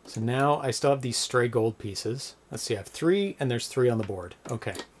 So now I still have these stray gold pieces. Let's see, I have 3, and there's 3 on the board.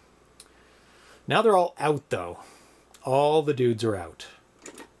 Okay. Now they're all out, though. All the dudes are out.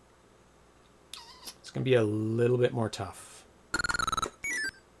 It's going to be a little bit more tough.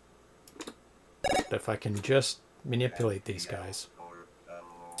 But if I can just manipulate these guys.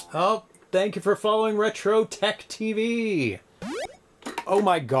 Oh, thank you for following RetroTINK TV. Oh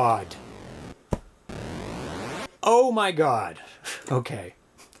my god. Oh my god. Okay.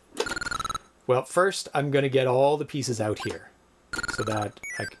 Well, first I'm going to get all the pieces out here so that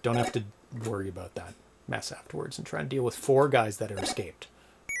I don't have to worry about that mess afterwards and try and deal with 4 guys that are escaped.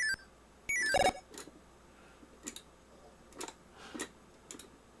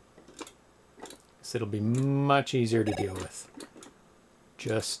 So it'll be much easier to deal with.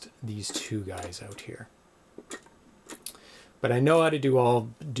 Just these 2 guys out here. But I know how to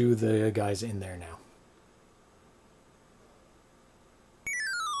do the guys in there now.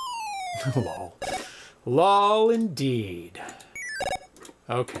 Lol. Lol indeed.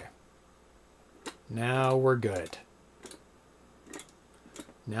 Okay. Now we're good.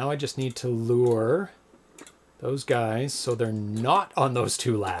 Now I just need to lure those guys so they're not on those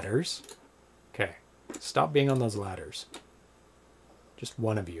 2 ladders. Okay. Stop being on those ladders. Just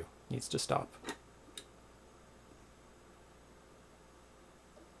one of you needs to stop.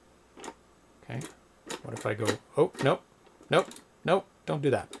 Okay. What if I go... oh, nope. Nope. Nope. Don't do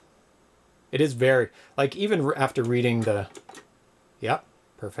that. It is very... like, even after reading the Yep.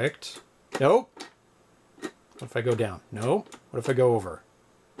 Perfect. Nope. What if I go down? No. What if I go over?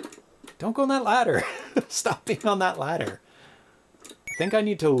 Don't go on that ladder. Stop being on that ladder. I think I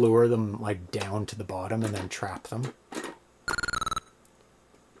need to lure them like down to the bottom and then trap them.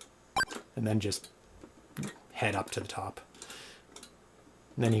 And then just head up to the top.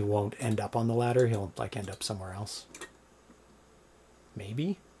 And then he won't end up on the ladder. He'll like end up somewhere else.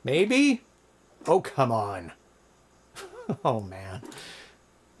 Maybe? Maybe? Oh, come on. Oh, man.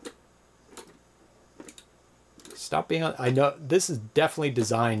 Stop being on... I know this is definitely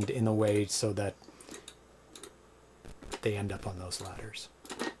designed in a way so that they end up on those ladders.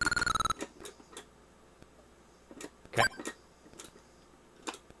 Okay.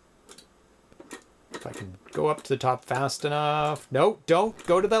 If I can go up to the top fast enough. No, don't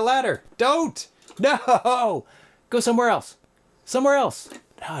go to the ladder. Don't! No! Go somewhere else. Somewhere else.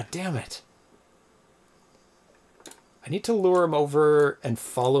 Ah, damn it. I need to lure him over and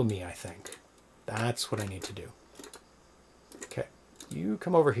follow me, I think. That's what I need to do. Okay. You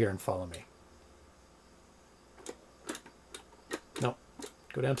come over here and follow me. No.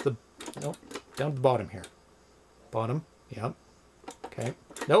 Go down to the... Nope. Down to the bottom here. Bottom. Yep. Okay.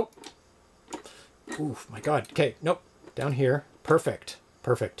 Nope. Oof, my God. Okay. Nope. Down here. Perfect.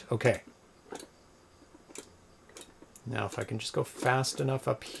 Perfect. Okay. Now, if I can just go fast enough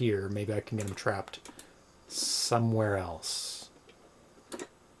up here, maybe I can get him trapped somewhere else.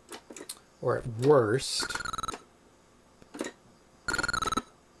 Or at worst...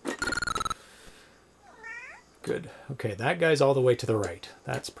 Good. Okay, that guy's all the way to the right.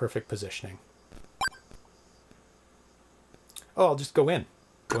 That's perfect positioning. Oh, I'll just go in.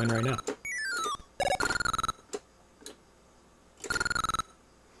 Go in right now.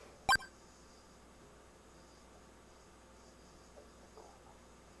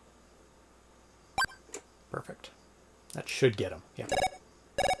 Perfect. That should get him. Yep.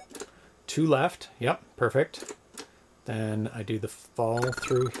 2 left. Yep, perfect. Then I do the fall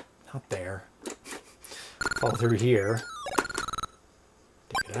through. Not there. Fall through here.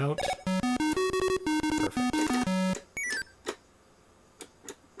 Take it out. Perfect.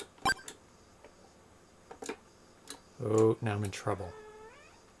 Oh, now I'm in trouble.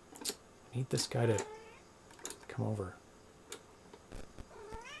 I need this guy to come over.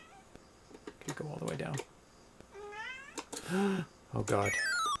 Okay, go all the way down. Oh God.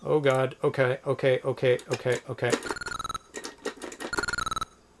 Oh God. Okay, okay, okay, okay, okay.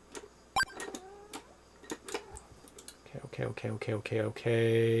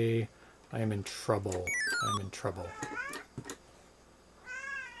 Okay. I am in trouble. I'm in trouble.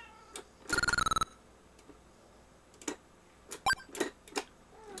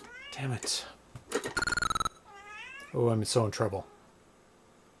 Damn it. Oh, I'm so in trouble.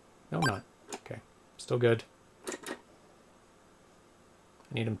 No, I'm not. Okay. Still good. I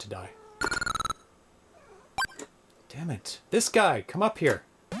need him to die. Damn it. This guy, come up here.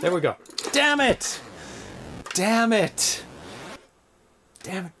 There we go. Damn it! Damn it!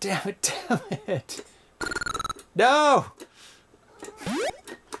 Damn it, damn it, damn it! No!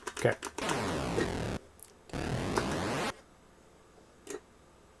 Okay.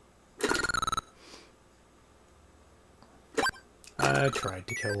 I tried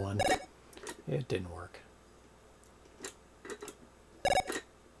to kill one. It didn't work.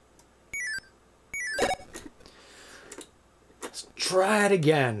 Let's try it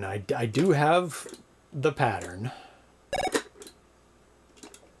again. I do have the pattern.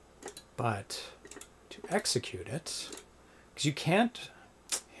 But to execute it, because you can't,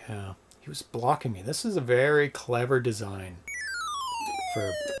 yeah, he was blocking me. This is a very clever design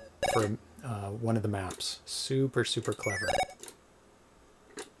for one of the maps. Super, super clever.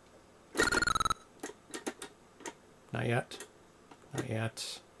 Not yet. Not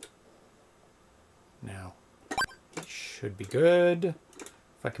yet. Now. It should be good.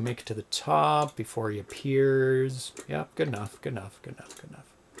 If I can make it to the top before he appears. Yeah, good enough, good enough, good enough, good enough.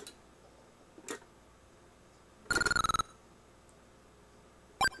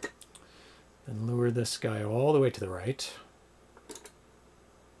 Then lure this guy all the way to the right.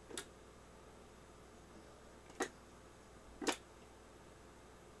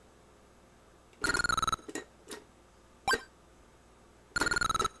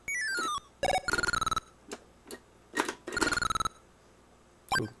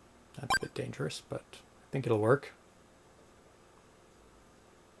 Ooh, that's a bit dangerous, but I think it'll work.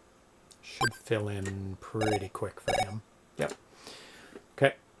 Should fill in pretty quick for him. Yep.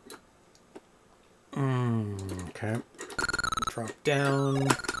 Okay. Okay. Drop down.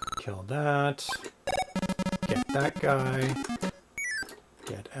 Kill that. Get that guy.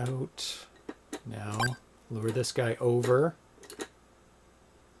 Get out. Now, lure this guy over.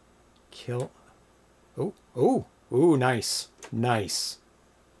 kill... Oh, oh, ooh, nice. Nice.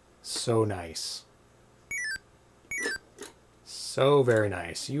 So nice. So very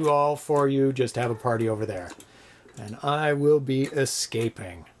nice. You all for you just have a party over there. And I will be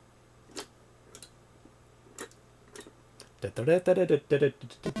escaping.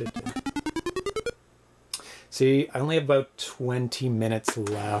 See, I only have about 20 minutes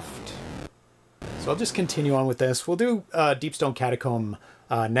left. So I'll just continue on with this. We'll do Deepstone Catacomb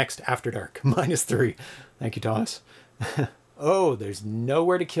next after dark. -3. Thank you, Thomas. Oh, there's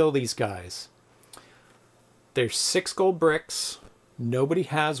nowhere to kill these guys. There's 6 gold bricks. Nobody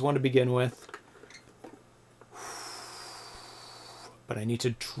has one to begin with. But I need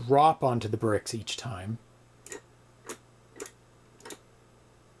to drop onto the bricks each time.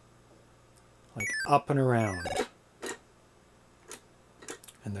 Like up and around.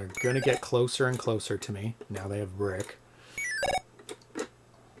 And they're going to get closer and closer to me. Now they have brick. But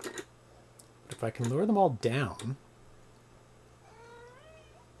if I can lure them all down,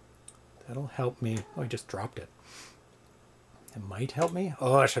 that'll help me. Oh, I just dropped it. It might help me.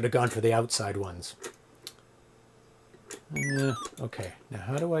 Oh, I should have gone for the outside ones. Okay, now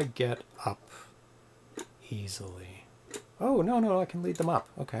how do I get up easily? Oh, no, no, I can lead them up.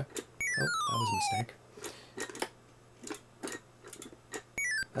 Okay. Oh, that was a mistake.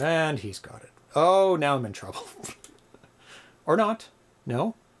 And he's got it. Oh, now I'm in trouble. Or not.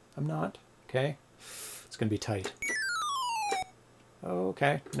 No, I'm not. Okay. It's going to be tight.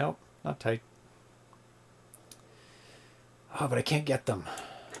 Okay. Nope, not tight. Oh, but I can't get them.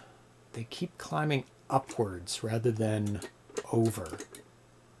 They keep climbing upwards rather than over.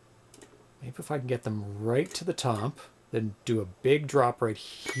 Maybe if I can get them right to the top, then do a big drop right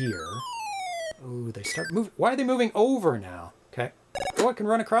here. Oh, they start moving. Why are they moving over now? Okay. Oh, I can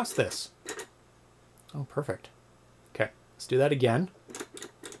run across this. Oh, perfect. Okay, let's do that again.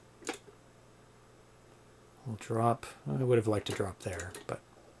 We'll drop. I would have liked to drop there, but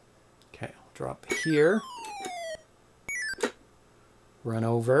okay. I'll drop here. Run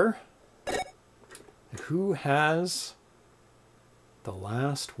over. Who has the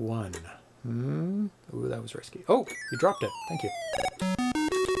last one? Ooh, that was risky. Oh, you dropped it. Thank you.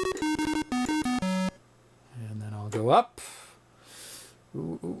 And then I'll go up.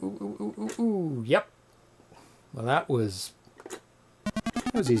 Ooh, ooh, ooh, ooh, ooh, ooh. Yep. Well, that was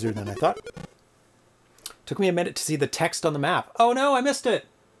easier than I thought. Took me a minute to see the text on the map. Oh no, I missed it.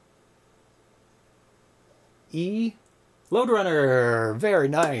 E. Lode Runner. Very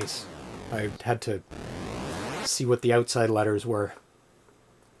nice. I had to see what the outside letters were.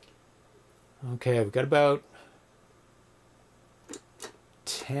 Okay, we've got about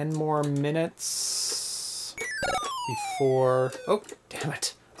 10 more minutes before... Oh, damn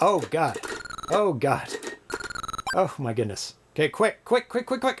it. Oh, God. Oh, God. Oh, my goodness. Okay, quick, quick, quick,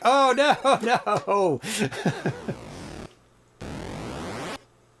 quick, quick. Oh, no, no.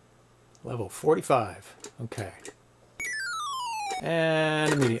 Level 45. Okay.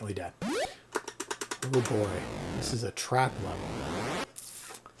 And immediately dead. Oh, boy. This is a trap level.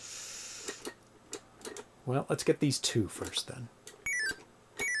 Well, let's get these 2 first, then.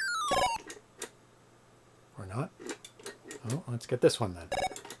 Or not. Oh, let's get this one, then.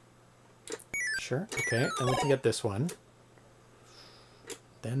 Sure, okay, and we can get this one.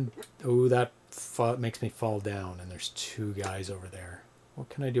 Then, oh, that makes me fall down, and there's 2 guys over there. What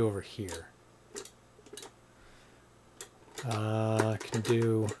can I do over here? I can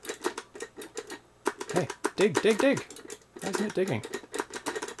do... Hey, dig, dig, dig! Why isn't it digging?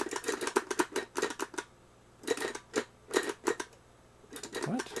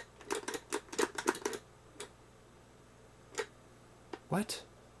 What? What?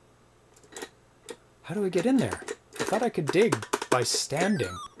 How do I get in there? I thought I could dig by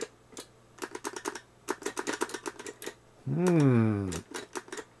standing.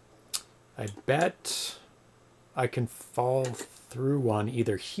 I bet I can fall through one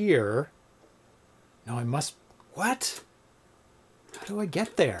either here. No, I must... What? How do I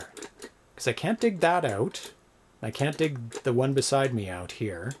get there? Because I can't dig that out. I can't dig the one beside me out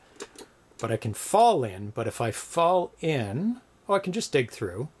here. But I can fall in. But if I fall in... Oh, I can just dig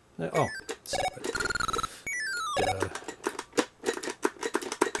through. Oh, stupid. Duh.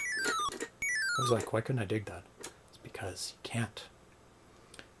 I was like, why couldn't I dig that? It's because you can't.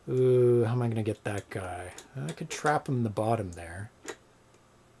 Ooh, how am I going to get that guy? I could trap him in the bottom there.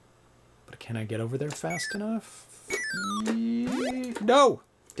 But can I get over there fast enough? No!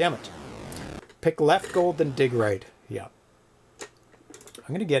 Damn it. Pick left gold, then dig right. Yeah. I'm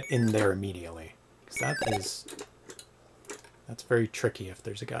going to get in there immediately. Because that's very tricky if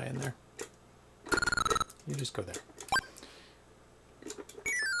there's a guy in there. You just go there.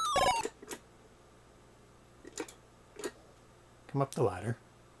 Come up the ladder.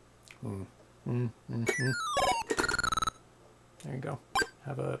 There you go.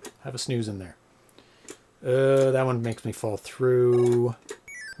 Have a snooze in there. That one makes me fall through.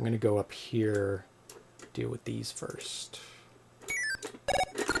 I'm gonna go up here. Deal with these first.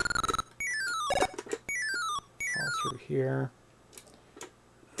 Fall through here.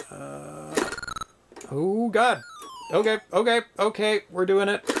 Oh God. Okay. We're doing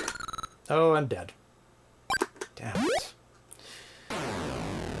it. Oh, I'm dead. Damn it.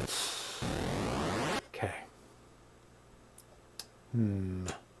 Okay.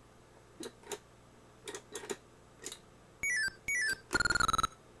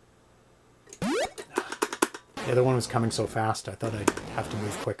 The other one was coming so fast, I thought I'd have to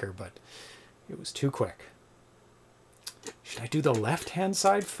move quicker, but it was too quick. Should I do the left-hand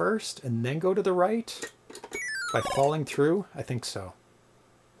side first and then go to the right? By falling through? I think so.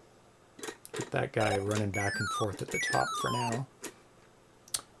 Get that guy running back and forth at the top for now.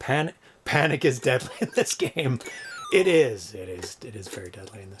 Panic is deadly in this game. It is very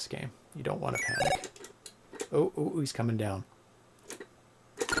deadly in this game. You don't want to panic. Oh, he's coming down.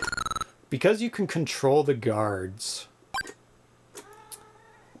 Because you can control the guards,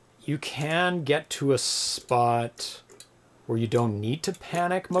 you can get to a spot where you don't need to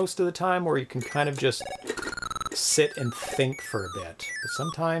panic most of the time, or you can kind of just sit and think for a bit. But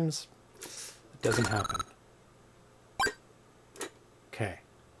sometimes it doesn't happen. Okay.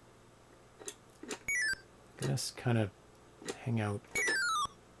 I'm gonna kind of hang out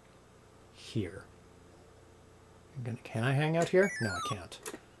here. Can I hang out here? No, I can't.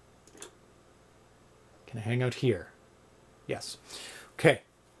 Can I hang out here? Yes. Okay.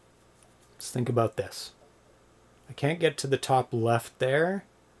 Let's think about this. I can't get to the top left there.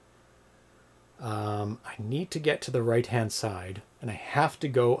 I need to get to the right-hand side, and I have to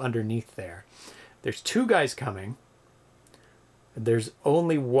go underneath there. There's two guys coming. There's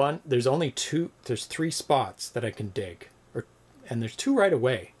only one. There's only two. There's 3 spots that I can dig, and there's 2 right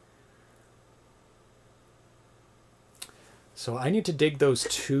away. So I need to dig those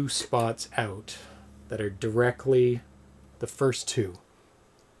 2 spots out that are directly the first 2.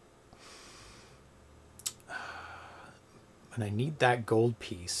 And I need that gold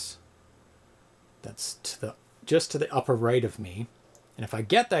piece that's just to the upper right of me. And if I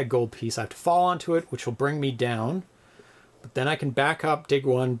get that gold piece, I have to fall onto it, which will bring me down. But then I can back up, dig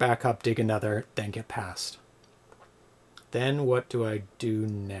one, back up, dig another, then get past. Then what do I do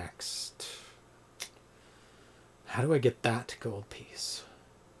next? How do I get that gold piece?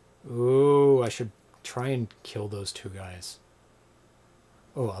 Ooh, I should try and kill those 2 guys.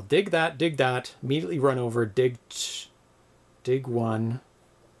 Oh, I'll dig that, immediately run over, dig one.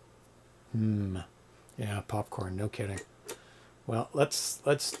 Yeah, popcorn, no kidding. Well, let's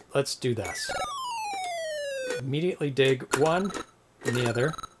do this. Immediately dig one and the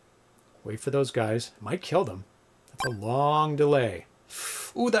other. Wait for those guys. Might kill them. That's a long delay.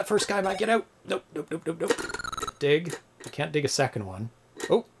 Ooh, that first guy might get out. Nope. Dig. I can't dig a second one.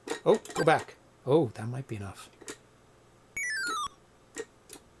 Oh, go back. Oh, that might be enough.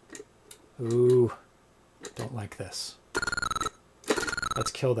 Ooh, don't like this.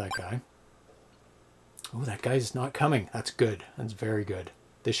 Let's kill that guy. Oh, that guy's not coming. That's good. That's very good.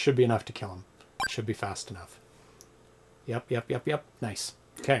 This should be enough to kill him. It should be fast enough. Yep. Nice.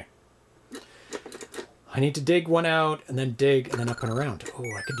 Okay. I need to dig one out, and then dig, and then up and around. Oh,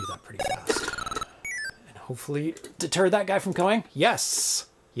 I can do that pretty fast. And hopefully deter that guy from coming. Yes!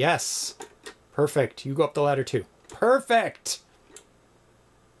 Yes! Perfect. You go up the ladder too. Perfect!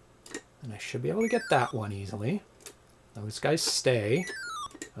 And I should be able to get that one easily. Those guys stay.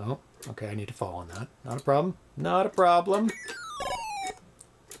 Oh, okay, I need to fall on that. Not a problem. Not a problem.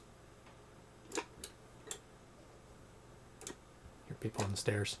 Hear people on the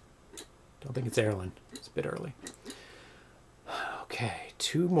stairs. Don't think it's Erlen. It's a bit early. Okay,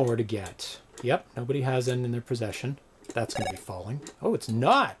 2 more to get. Yep, nobody has it in their possession. That's going to be falling. Oh, it's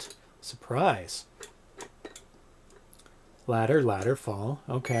not! Surprise. Ladder, fall.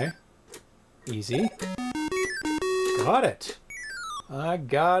 Okay. Easy. Got it. I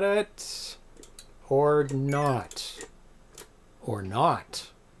got it. Or not. Or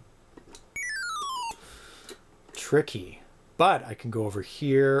not. Tricky. But I can go over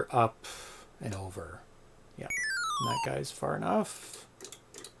here, up, and over. Yeah. And that guy's far enough.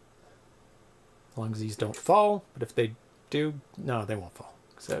 As long as these don't fall. But if they do, no, they won't fall.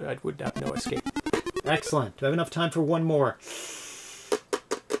 Because I would have no escape. Excellent. Do I have enough time for one more?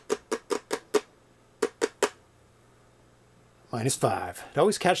 -5. It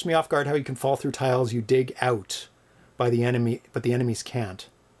always catches me off guard how you can fall through tiles you dig out by the enemy, but the enemies can't.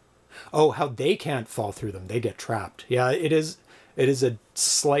 Oh, how they can't fall through them. They get trapped. Yeah, it is. It is a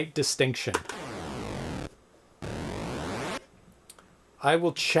slight distinction. I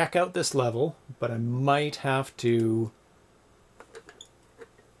will check out this level, but I might have to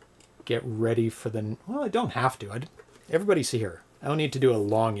get ready for the... Well, I don't have to. Everybody's here. I don't need to do a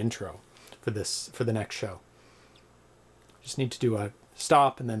long intro for the next show. Just need to do a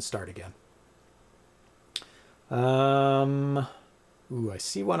stop and then start again. Ooh, I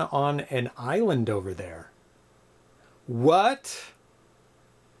see one on an island over there. What?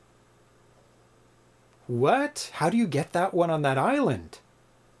 What? How do you get that one on that island?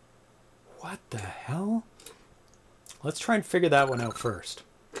 What the hell? Let's try and figure that one out first.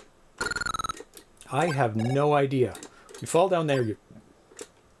 I have no idea. You fall down there,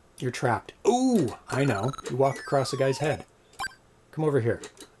 you're trapped. Ooh, I know. You walk across a guy's head. Come over here.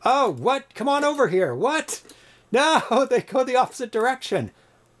 Oh, what? Come on over here. What? No, they go the opposite direction.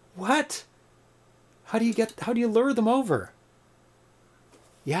 What? How do you lure them over?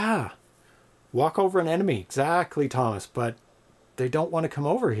 Yeah. Walk over an enemy. Exactly, Thomas, but they don't want to come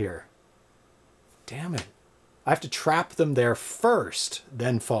over here. Damn it. I have to trap them there first,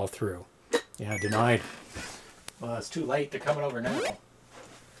 then fall through. Yeah, denied. Well, it's too late. They're coming over now.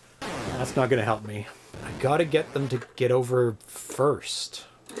 That's not going to help me. I got to get them to get over first.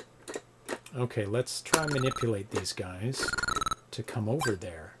 Okay, let's try and manipulate these guys to come over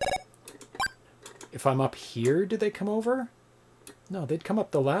there. If I'm up here, do they come over? No, they'd come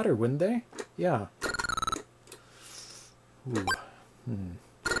up the ladder, wouldn't they? Yeah. Ooh.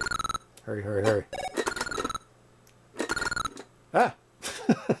 Hurry, hurry, hurry.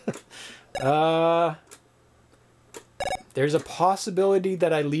 Ah! There's a possibility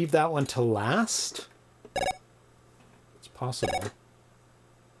that I leave that one to last. It's possible.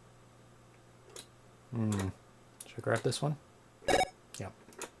 Should I grab this one? Yep.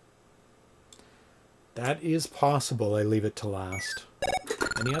 That is possible I leave it to last.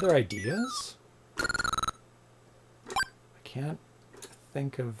 Any other ideas? I can't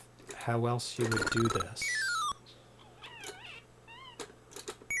think of how else you would do this.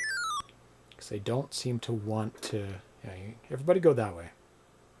 Because they don't seem to want to... Yeah, everybody go that way.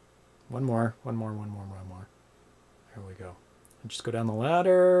 One more. There we go. And just go down the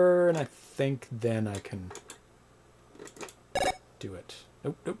ladder, and I think then I can do it.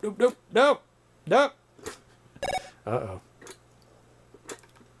 Nope, nope, nope, nope, nope, nope. Uh-oh.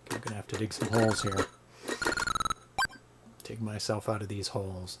 I'm going to have to dig some holes here. Dig myself out of these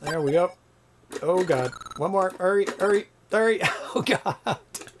holes. There we go. Oh, God. One more. Hurry, hurry, hurry. Oh, God.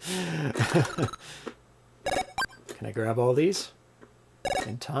 Can I grab all these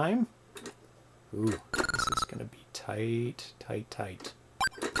in time? Ooh, this is going to be tight, tight, tight.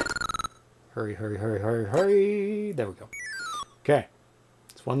 Hurry, hurry, hurry, hurry, hurry. There we go. Okay.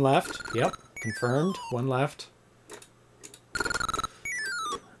 There's one left. Yep. Confirmed. One left.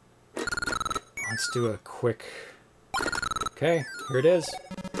 Let's do a quick... Okay. Here it is.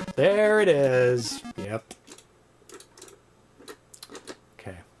 There it is. Yep.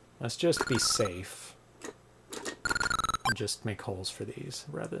 Okay. Let's just be safe. And just make holes for these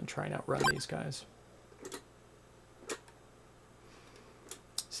rather than try and outrun these guys.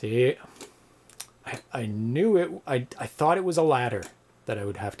 See, I knew it. I thought it was a ladder that I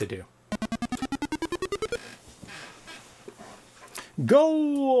would have to do.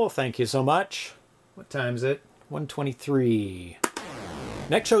 Goal! Thank you so much. What time is it? 1:23.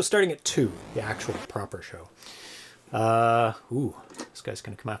 Next show starting at 2. The actual proper show. Ooh, this guy's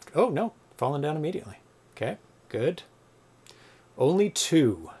gonna come after. Oh no, falling down immediately. Okay, good. Only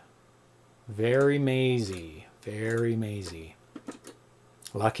 2. Very mazy. Very mazy.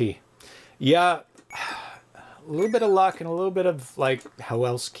 Lucky. Yeah, a little bit of luck and a little bit of, like, how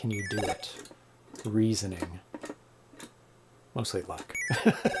else can you do it? Reasoning. Mostly luck.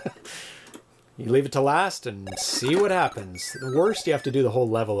 You leave it to last and see what happens. The worst, you have to do the whole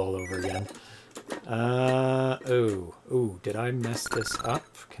level all over again. Oh, did I mess this up?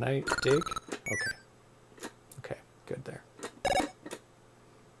 Can I dig? Okay. Okay, good there.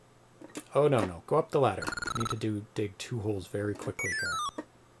 Oh, no. Go up the ladder. I need to dig 2 holes very quickly here.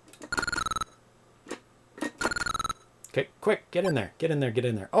 Okay, quick, get in there. Get in there, get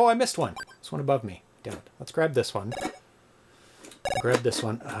in there. Oh, I missed one. There's one above me. Damn it. Let's grab this one. Grab this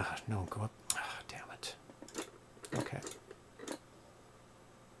one. No, go up. Damn it. Okay.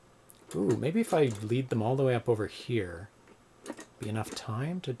 Ooh, maybe if I lead them all the way up over here, be enough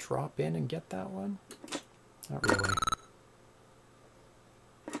time to drop in and get that one? Not really.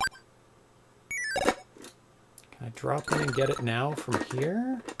 Can I drop in and get it now from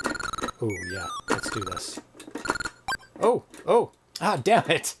here? Oh, yeah. Let's do this. Oh! Ah, damn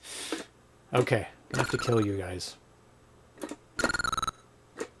it! Okay. Gonna have to kill you guys.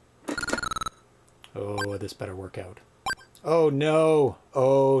 Oh, this better work out. Oh, no.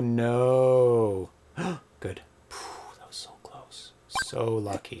 Oh, no. Good. That was so close. So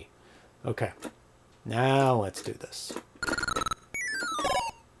lucky. Okay. Now let's do this.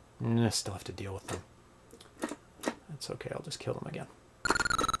 I still have to deal with them. That's okay. I'll just kill them again.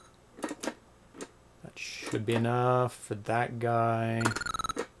 That should be enough for that guy.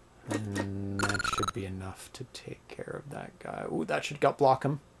 And that should be enough to take care of that guy. Ooh, that should gut block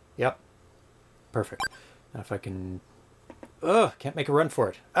him. Yep. Perfect. Now if I can... Ugh, can't make a run for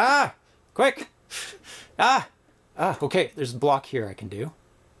it. Ah! Quick! Ah! Ah, okay. There's a block here I can do.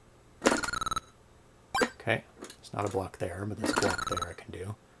 Okay. There's not a block there, but there's a block there I can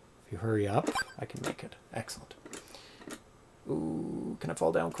do. If you hurry up, I can make it. Excellent. Ooh, can I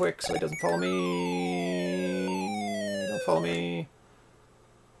fall down quick so he doesn't follow me? Don't follow me.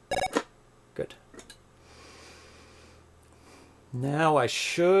 Good. Now I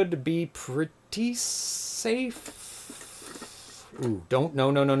should be pretty safe. Ooh, don't.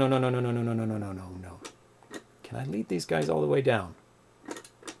 No, no, no, no, no, no, no, no, no, no, no, no, no, no, no. Can I lead these guys all the way down?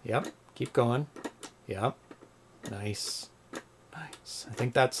 Yep. Keep going. Yep. Nice. Nice. I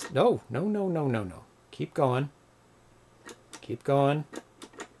think that's... No, no, no, no, no, no. Keep going. Keep going.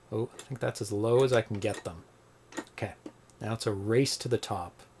 Oh, I think that's as low as I can get them. Okay. Now it's a race to the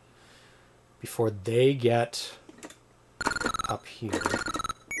top. Before they get up here.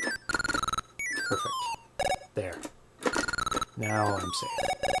 Perfect. There. Now I'm safe.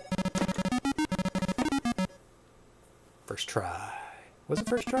 First try. Was it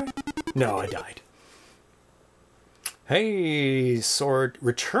first try? No, I died. Hey, Sword.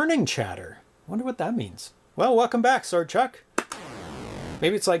 Returning chatter. I wonder what that means. Well, welcome back, Sword Chuck.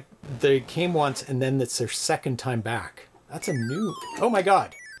 Maybe it's like they came once and then it's their second time back. That's a new... Oh my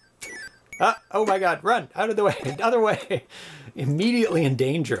god. Ah, oh my god. Run. Out of the way. Other way. Immediately in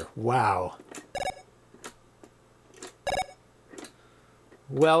danger. Wow.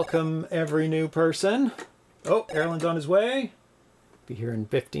 Welcome, every new person. Oh, Erlen's on his way. Be here in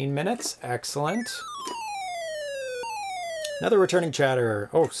 15 minutes. Excellent. Another returning chatter.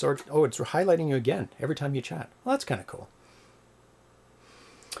 Oh, Sword. Oh, it's highlighting you again every time you chat. Well, that's kind of cool.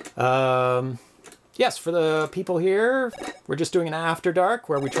 Yes, for the people here, we're just doing an After Dark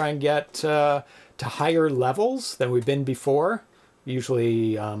where we try and get to higher levels than we've been before. We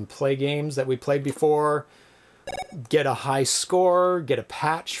usually play games that we played before, get a high score, get a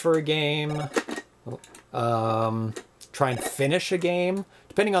patch for a game, try and finish a game,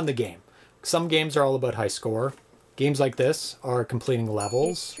 depending on the game. Some games are all about high score. Games like this are completing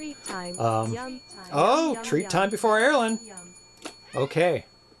levels. Treat time. Oh, treat time before Erlen. Okay.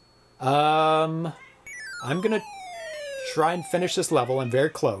 I'm gonna try and finish this level. I'm very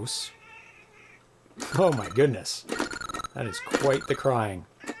close. Oh my goodness. That is quite the crying.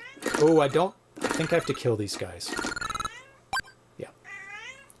 Oh, I think I have to kill these guys. Yeah.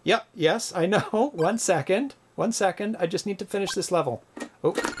 Yep, yes, I know. 1 second. 1 second. I just need to finish this level.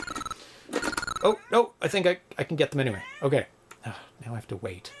 Oh. Oh, no. I think I can get them anyway. Okay. Now I have to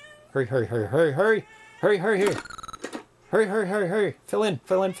wait. Hurry, hurry, hurry, hurry, hurry. Hurry, hurry, hurry. Hurry, hurry, hurry, hurry. Fill in,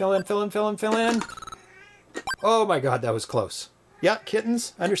 fill in, fill in, fill in, fill in, fill in. Oh my god, that was close. Yeah,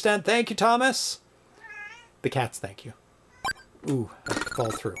 kittens. Understand. Thank you, Thomas. The cats, thank you. Ooh, I have to fall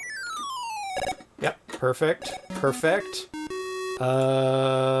through. Yep, perfect. Perfect.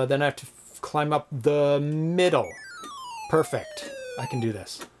 Then I have to climb up the middle. Perfect. I can do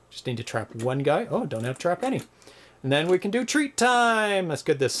this. Just need to trap one guy. Oh, don't have to trap any. And then we can do treat time. That's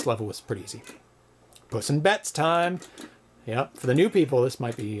good. This level was pretty easy. Puss and Bets time. Yep, for the new people, this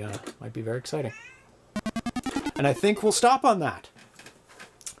might be very exciting. And I think we'll stop on that.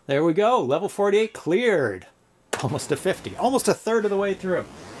 There we go. Level 48 cleared. Almost to 50. Almost a third of the way through.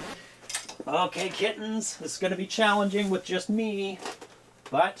 Okay, kittens. This is going to be challenging with just me.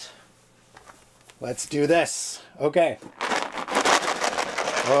 But let's do this. Okay.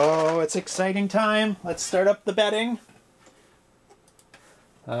 Oh, it's exciting time. Let's start up the betting.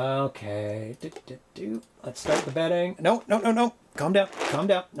 Okay. Let's start the betting. No, no, no, no. Calm down. Calm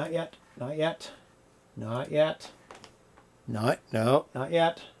down. Not yet. Not yet. Not yet. No, not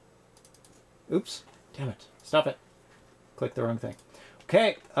yet. Oops. Damn it. Stop it. Click the wrong thing.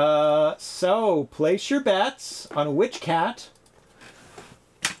 Okay. So place your bets on which cat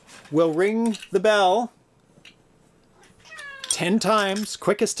will ring the bell 10 times,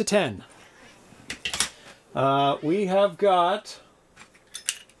 quickest to 10. We have got...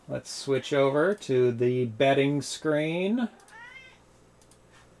 Let's switch over to the betting screen.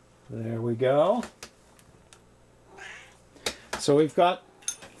 There we go. So we've got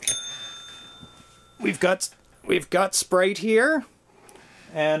Sprite here,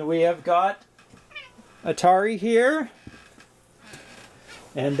 and we have got Atari here.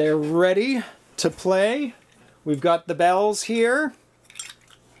 And they're ready to play. We've got the bells here.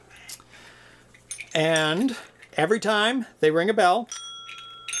 And every time they ring a bell,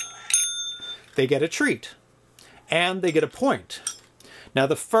 they get a treat. And they get a point. Now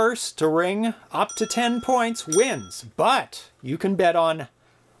the first to ring up to 10 points wins, but you can bet on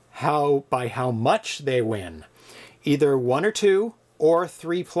by how much they win. Either 1 or 2 or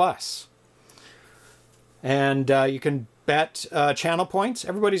 3+. And you can bet channel points.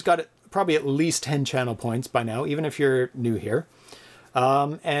 Everybody's got probably at least 10 channel points by now, even if you're new here.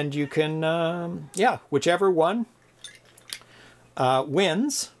 And you can, yeah, whichever one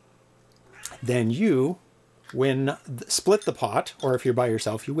wins, then you split the pot, or if you're by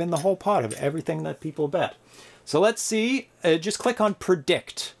yourself, you win the whole pot of everything that people bet. So let's see, just click on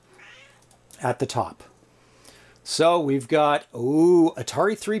predict at the top. So we've got, ooh,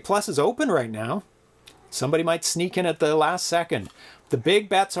 Atari 3+ is open right now. Somebody might sneak in at the last second. The big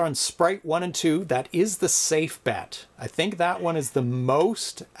bets are on Sprite 1 and 2. That is the safe bet. I think that one is the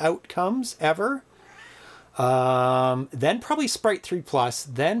most outcomes ever. Then probably Sprite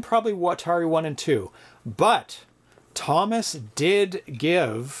 3+, then probably Atari 1 and 2. But Thomas did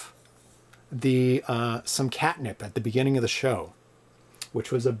give the some catnip at the beginning of the show,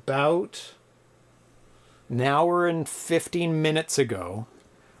 which was about an hour and 15 minutes ago,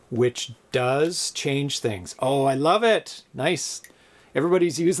 which does change things. Oh, I love it. Nice.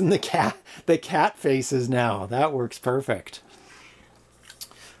 Everybody's using the cat faces now. That works perfect.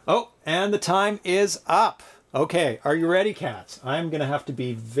 Oh, and the time is up. Okay, are you ready, cats? I'm going to have to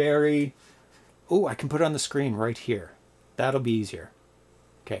be very... Oh, I can put it on the screen right here. That'll be easier.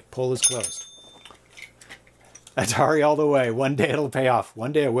 Okay, poll is closed. Atari all the way. One day it'll pay off.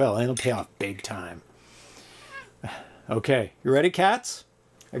 One day it will, and it'll pay off big time. Okay, you ready, cats?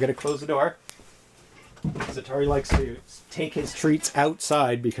 I gotta close the door. Because Atari likes to take his treats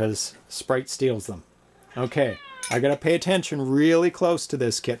outside because Sprite steals them. Okay, I gotta pay attention really close to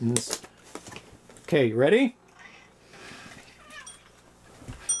this, kittens. Okay, you ready?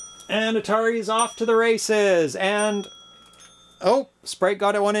 And Atari is off to the races. And, oh, Sprite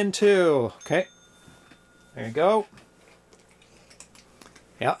got it 1 and 2. Okay, there you go.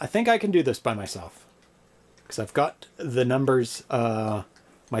 Yeah, I think I can do this by myself. Because I've got the numbers,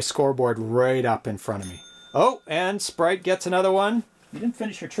 my scoreboard right up in front of me. Oh, and Sprite gets another one. You didn't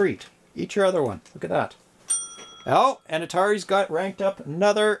finish your treat. Eat your other one. Look at that. Oh, and Atari's got ranked up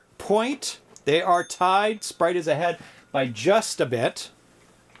another point. They are tied. Sprite is ahead by just a bit.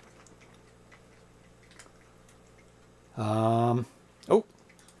 Oh.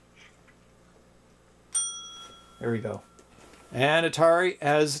 There we go. And Atari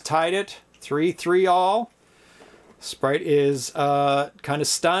has tied it. 3-3 all. Sprite is kind of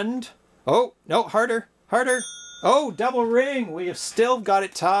stunned. Oh, no, harder, harder. Oh, double ring. We have still got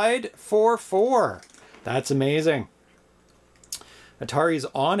it tied 4-4. That's amazing. Atari's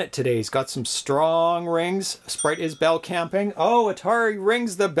on it today. He's got some strong rings. Sprite is bell camping. Oh, Atari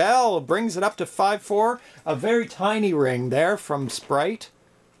rings the bell. Brings it up to 5-4. A very tiny ring there from Sprite.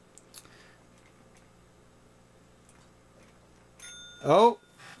 Oh,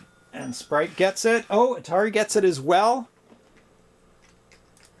 and Sprite gets it. Oh, Atari gets it as well.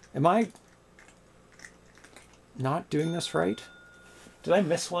 Am I not doing this right? Did I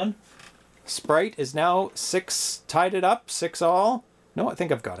miss one? Sprite is now 6, tied it up, 6 all. No, I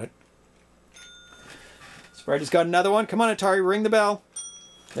think I've got it. Sprite has got another one. Come on, Atari, ring the bell.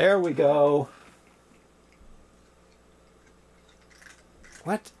 There we go.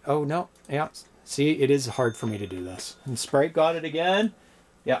 What? Oh, no. Yeah. See, it is hard for me to do this. And Sprite got it again.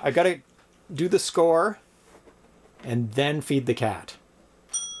 Yeah, I got to do the score and then feed the cat.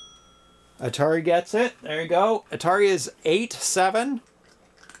 Atari gets it. There you go. Atari is 8-7.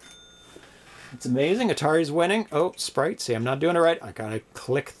 It's amazing. Atari's winning. Oh, Sprite. See, I'm not doing it right. I gotta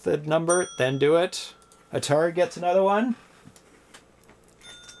click the number, then do it. Atari gets another one.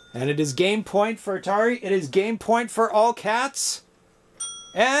 And it is game point for Atari. It is game point for all cats.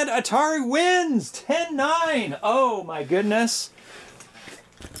 And Atari wins! 10-9! Oh my goodness.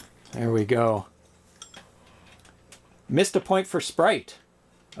 There we go. Missed a point for Sprite.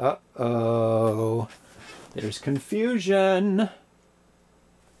 Uh-oh. There's confusion.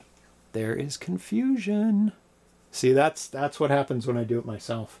 There is confusion. See, that's what happens when I do it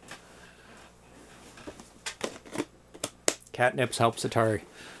myself. Catnips helps Atari.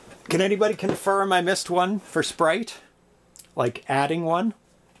 Can anybody confirm I missed one for Sprite? Like adding one?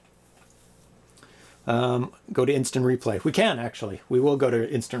 Go to instant replay. We can, actually. We will go to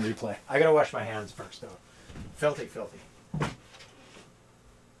instant replay. I gotta wash my hands first, though. Filthy, filthy.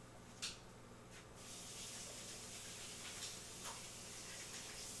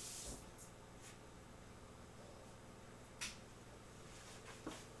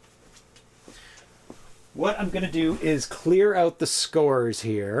 What I'm going to do is clear out the scores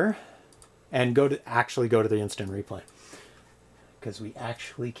here and actually go to the instant replay. Because we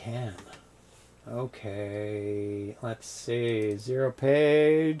actually can. Okay, let's see.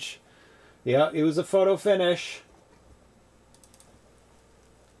 ZeroPage. Yeah, it was a photo finish.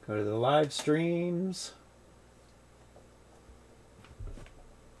 Go to the live streams.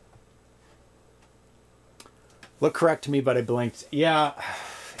 Looked correct to me, but I blinked. Yeah,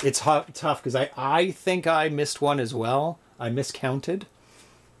 it's tough because I think I missed one as well. I miscounted.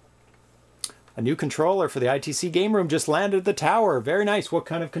 A new controller for the ITC game room just landed at the tower. Very nice. What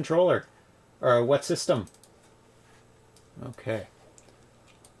kind of controller? Or what system? Okay.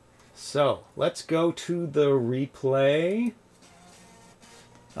 So, let's go to the replay.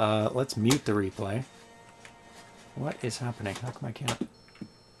 Let's mute the replay. What is happening? How come I can't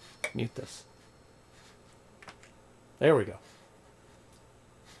mute this? There we go.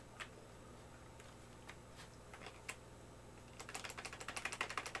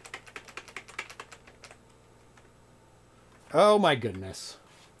 Oh my goodness.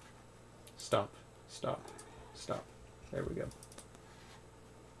 Stop, stop, stop. There we go.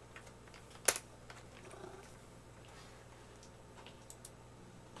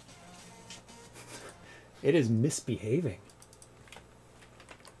 It is misbehaving.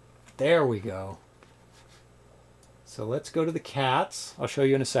 There we go. So let's go to the cats. I'll show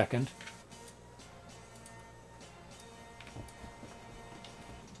you in a second.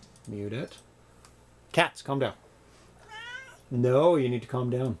 Mute it. Cats, calm down. No, you need to calm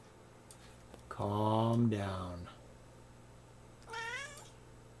down. Calm down.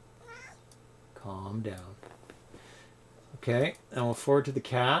 Calm down. Okay, and we'll forward to the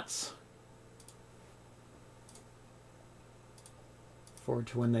cats. Forward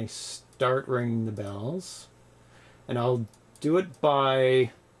to when they start ringing the bells. And I'll do it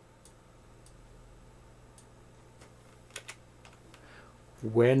by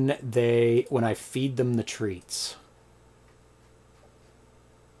when I feed them the treats.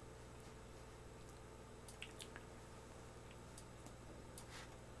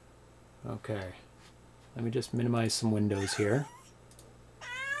 Okay. Let me just minimize some windows here.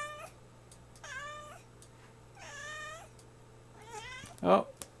 Oh,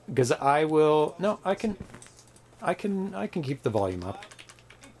 because I will. No, I can keep the volume up.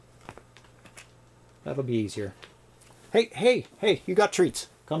 That'll be easier. Hey, hey, hey! You got treats.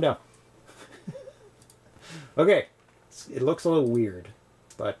 Calm down. Okay, it looks a little weird,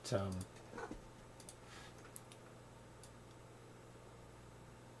 but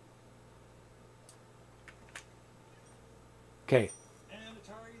okay. And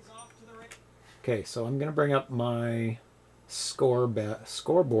Atari's off to the right. Okay, so I'm gonna bring up my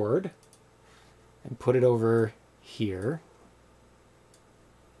scoreboard and put it over here.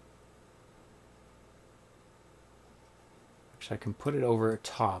 Actually, I can put it over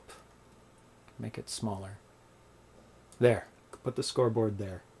top. Make it smaller. There. Put the scoreboard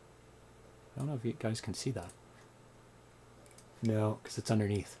there. I don't know if you guys can see that. No, because it's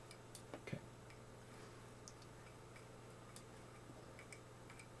underneath. Okay.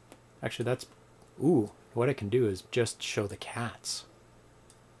 Actually, that's... Ooh, what I can do is just show the cats.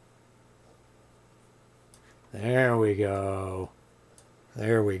 There we go.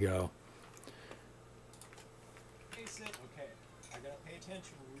 There we go. Okay, I gotta pay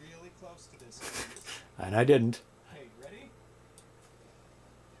attention really close to this. And I didn't. Okay, ready?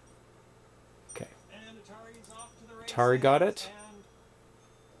 Okay. And Atari's off to the races. Atari got it. And,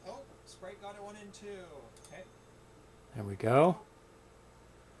 oh, Sprite got it 1 and 2. Okay. There we go.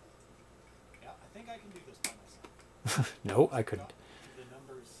 Yeah, I think I can do this by myself. No, I couldn't. The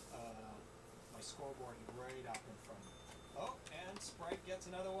numbers, my scoreboard is right up in front. Oh, and Sprite gets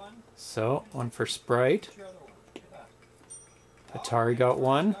another one. So, one for Sprite. Atari got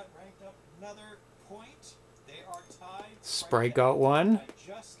one. Sprite got one.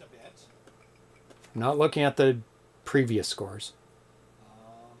 I'm not looking at the previous scores.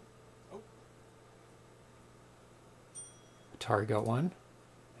 Atari got one.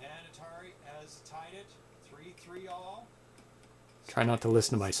 And Atari has tied it 3-3 all. Try not to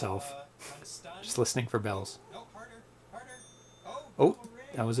listen to myself. Just listening for bells. Oh,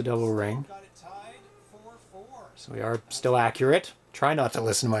 that was a double ring. So we are still accurate. Try not to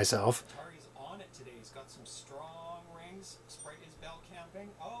listen to myself. Atari's on it today. He's got some strong rings. Sprite is bell camping.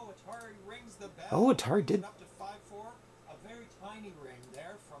 Oh, Atari rings the bell. Oh, Atari did. Up to 5-4. A very tiny ring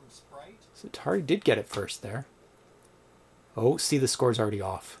there from Sprite. So Atari did get it first there. Oh, see, the score's already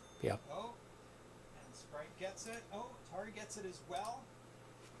off. Yep. Oh, and Sprite gets it. Oh, Atari gets it as well.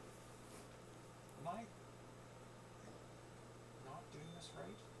 Am I not doing this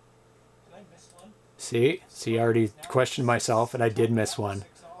right? Did I miss one? See, I already questioned myself, and I did miss one.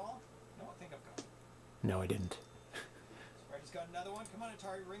 No, I didn't. Sprite's got another one. Come on,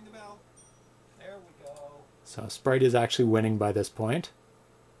 Atari, ring the bell. There we go. So Sprite is actually winning by this point.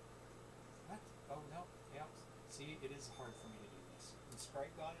 What? Oh, no. Yep. See, it is hard for me to do this. And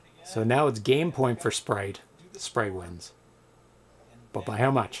Sprite got it again. So now it's game point for Sprite. Sprite wins. But by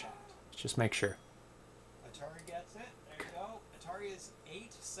how much? Let's just make sure. Atari gets it. There you go. Atari is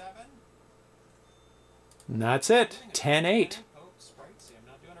 8-7. And that's it. 10-8. Oh, Sprite. See, I'm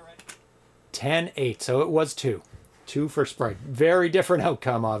not doing it right. 10-8. So it was 2. 2 for Sprite. Very different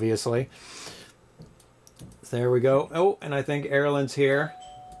outcome, obviously. There we go. Oh, and I think Erlen's here.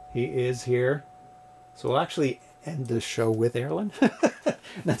 He is here. So we'll actually end the show with Erlen. And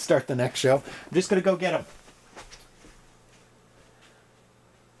then start the next show. I'm just going to go get him.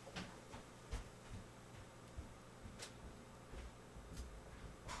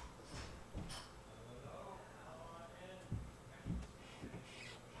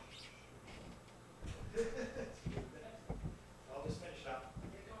 I'll just finish up.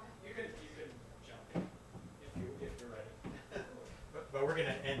 You can jump in if you're ready. but we're going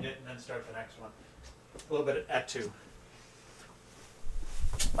to end it and then start the next one. A little bit at 2.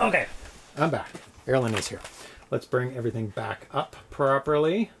 Okay, I'm back. Erlen is here. Let's bring everything back up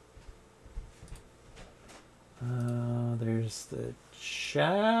properly. There's the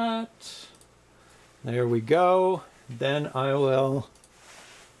chat. There we go. Then I will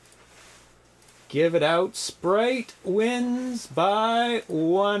give it out. Sprite wins by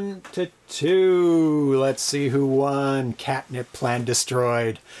 1-2. Let's see who won. Catnip plan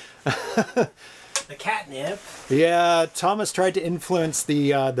destroyed. The catnip. Yeah, Thomas tried to influence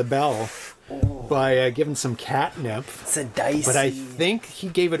the bell by giving some catnip. It's a dicey. But I think he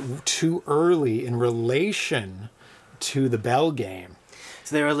gave it too early in relation to the bell game.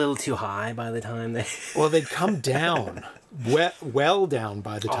 So they were a little too high by the time they... Well, they'd come down. Well down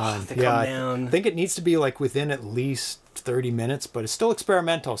by the time. They come down. I think it needs to be like within at least 30 minutes, but it's still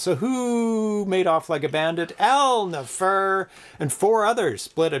experimental. So who made off like a bandit? Al Nefer and 4 others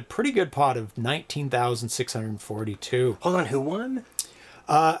split a pretty good pot of 19,642. Hold on, who won?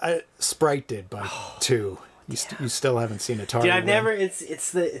 Sprite did by 2. You still haven't seen Atari. Dude, I've win. never.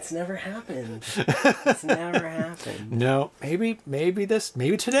 It's never happened. It's never happened. No, maybe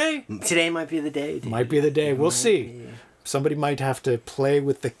today. Today might be the day. Dude. Might be the day. We'll see. Be. Somebody might have to play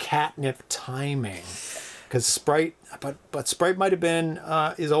with the catnip timing, because Sprite, but Sprite might have been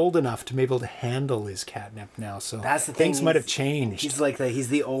is old enough to be able to handle his catnip now. So that's the thing. Things might have changed. He's like he's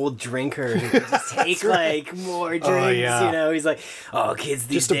the old drinker who can just take like more drinks. Oh, yeah. You know, he's like, oh, kids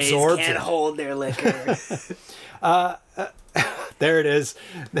these Just days absorbs can't it. hold their liquor. There it is.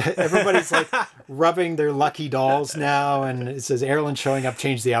 Everybody's like rubbing their lucky dolls now, and it says Erlen showing up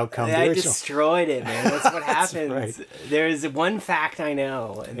changed the outcome. I destroyed it, man. That's what happens. right. There's one fact I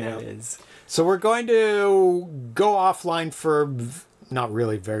know, and that is. So we're going to go offline for not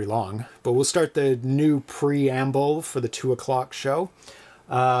really very long, but we'll start the new preamble for the 2 o'clock show.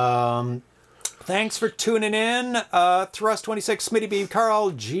 Thanks for tuning in. Thrust26, Smitty B, Carl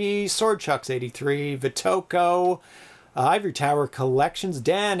G, Swordchucks83, Vitoko, Ivory Tower Collections,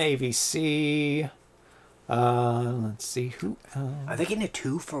 Dan AVC. Let's see who else. Are they getting a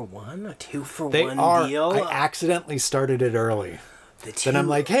 2-for-1? A 2-for-1 They are. deal? I accidentally started it early. The Then I'm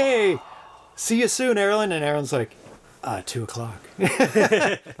like, hey, see you soon, Erlen. And Erlen's like, 2 o'clock.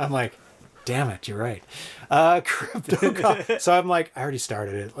 I'm like, damn it, you're right. Crypto. So I'm like, I already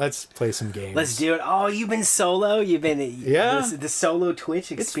started it. Let's play some games. Let's do it. Oh, you've been solo? You've been the solo Twitch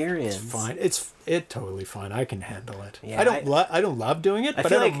experience. It's fine. It's totally fine. I can handle it. Yeah, I don't love doing it, but I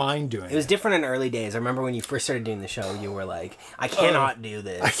feel don't like mind doing it. It was different in early days. I remember when you first started doing the show, you were like, I cannot do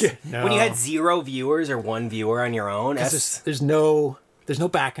this. No. When you had 0 viewers or 1 viewer on your own. There's no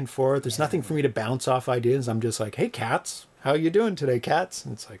back and forth. There's nothing for me to bounce off ideas. I'm just like, hey, cats. How you doing today, cats?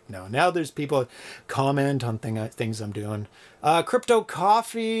 And it's like, no. Now there's people that comment on things I'm doing. Crypto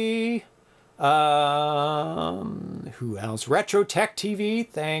Coffee. Who else? RetroTech TV.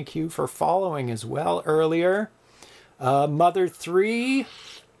 Thank you for following as well earlier. Mother 3.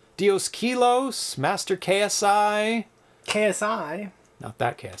 Dios Kilos. Master KSI. KSI? Not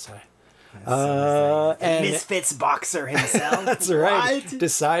that KSI. And Misfits boxer himself. That's right. What?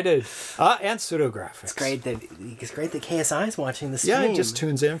 Decided. And Pseudographics. It's great that KSI is watching the stream. Yeah, he just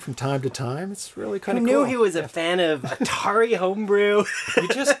tunes in from time to time. It's really kind of Who cool. knew he was a fan of Atari Homebrew?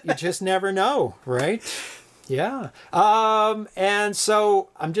 you just never know, right? Yeah. And so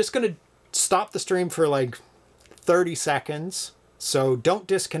I'm just going to stop the stream for like 30 seconds. So don't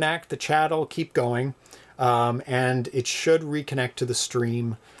disconnect. The chat will keep going. And it should reconnect to the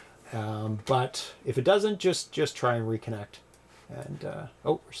stream But if it doesn't, just try and reconnect. And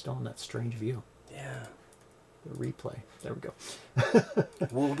oh, we're still in that strange view. Yeah. The replay. There we go.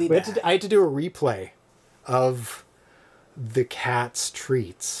 We'll be back. I had to do a replay of the cat's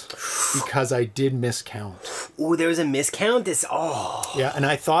treats because I did miscount. Ooh, there was a miscount. Yeah, and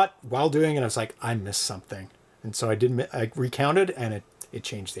I thought while doing it, I was like, I missed something, and so I recounted, and it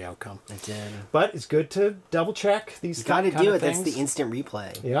changed the outcome. It did. But it's good to double check these. You got to kind do of it. things. That's the instant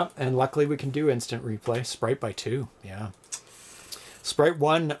replay. Yeah, and luckily we can do instant replay. Sprite by 2. Yeah. Sprite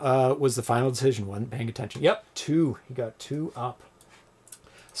 1 was the final decision. Wasn't paying attention. Yep, 2. He got 2 up.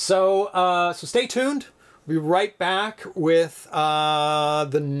 So stay tuned. We'll be right back with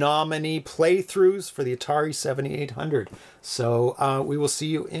the nominee playthroughs for the Atari 7800. So we will see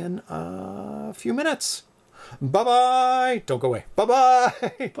you in a few minutes. Bye-bye. Don't go away.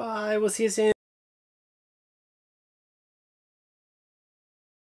 Bye-bye. Bye. We'll see you soon.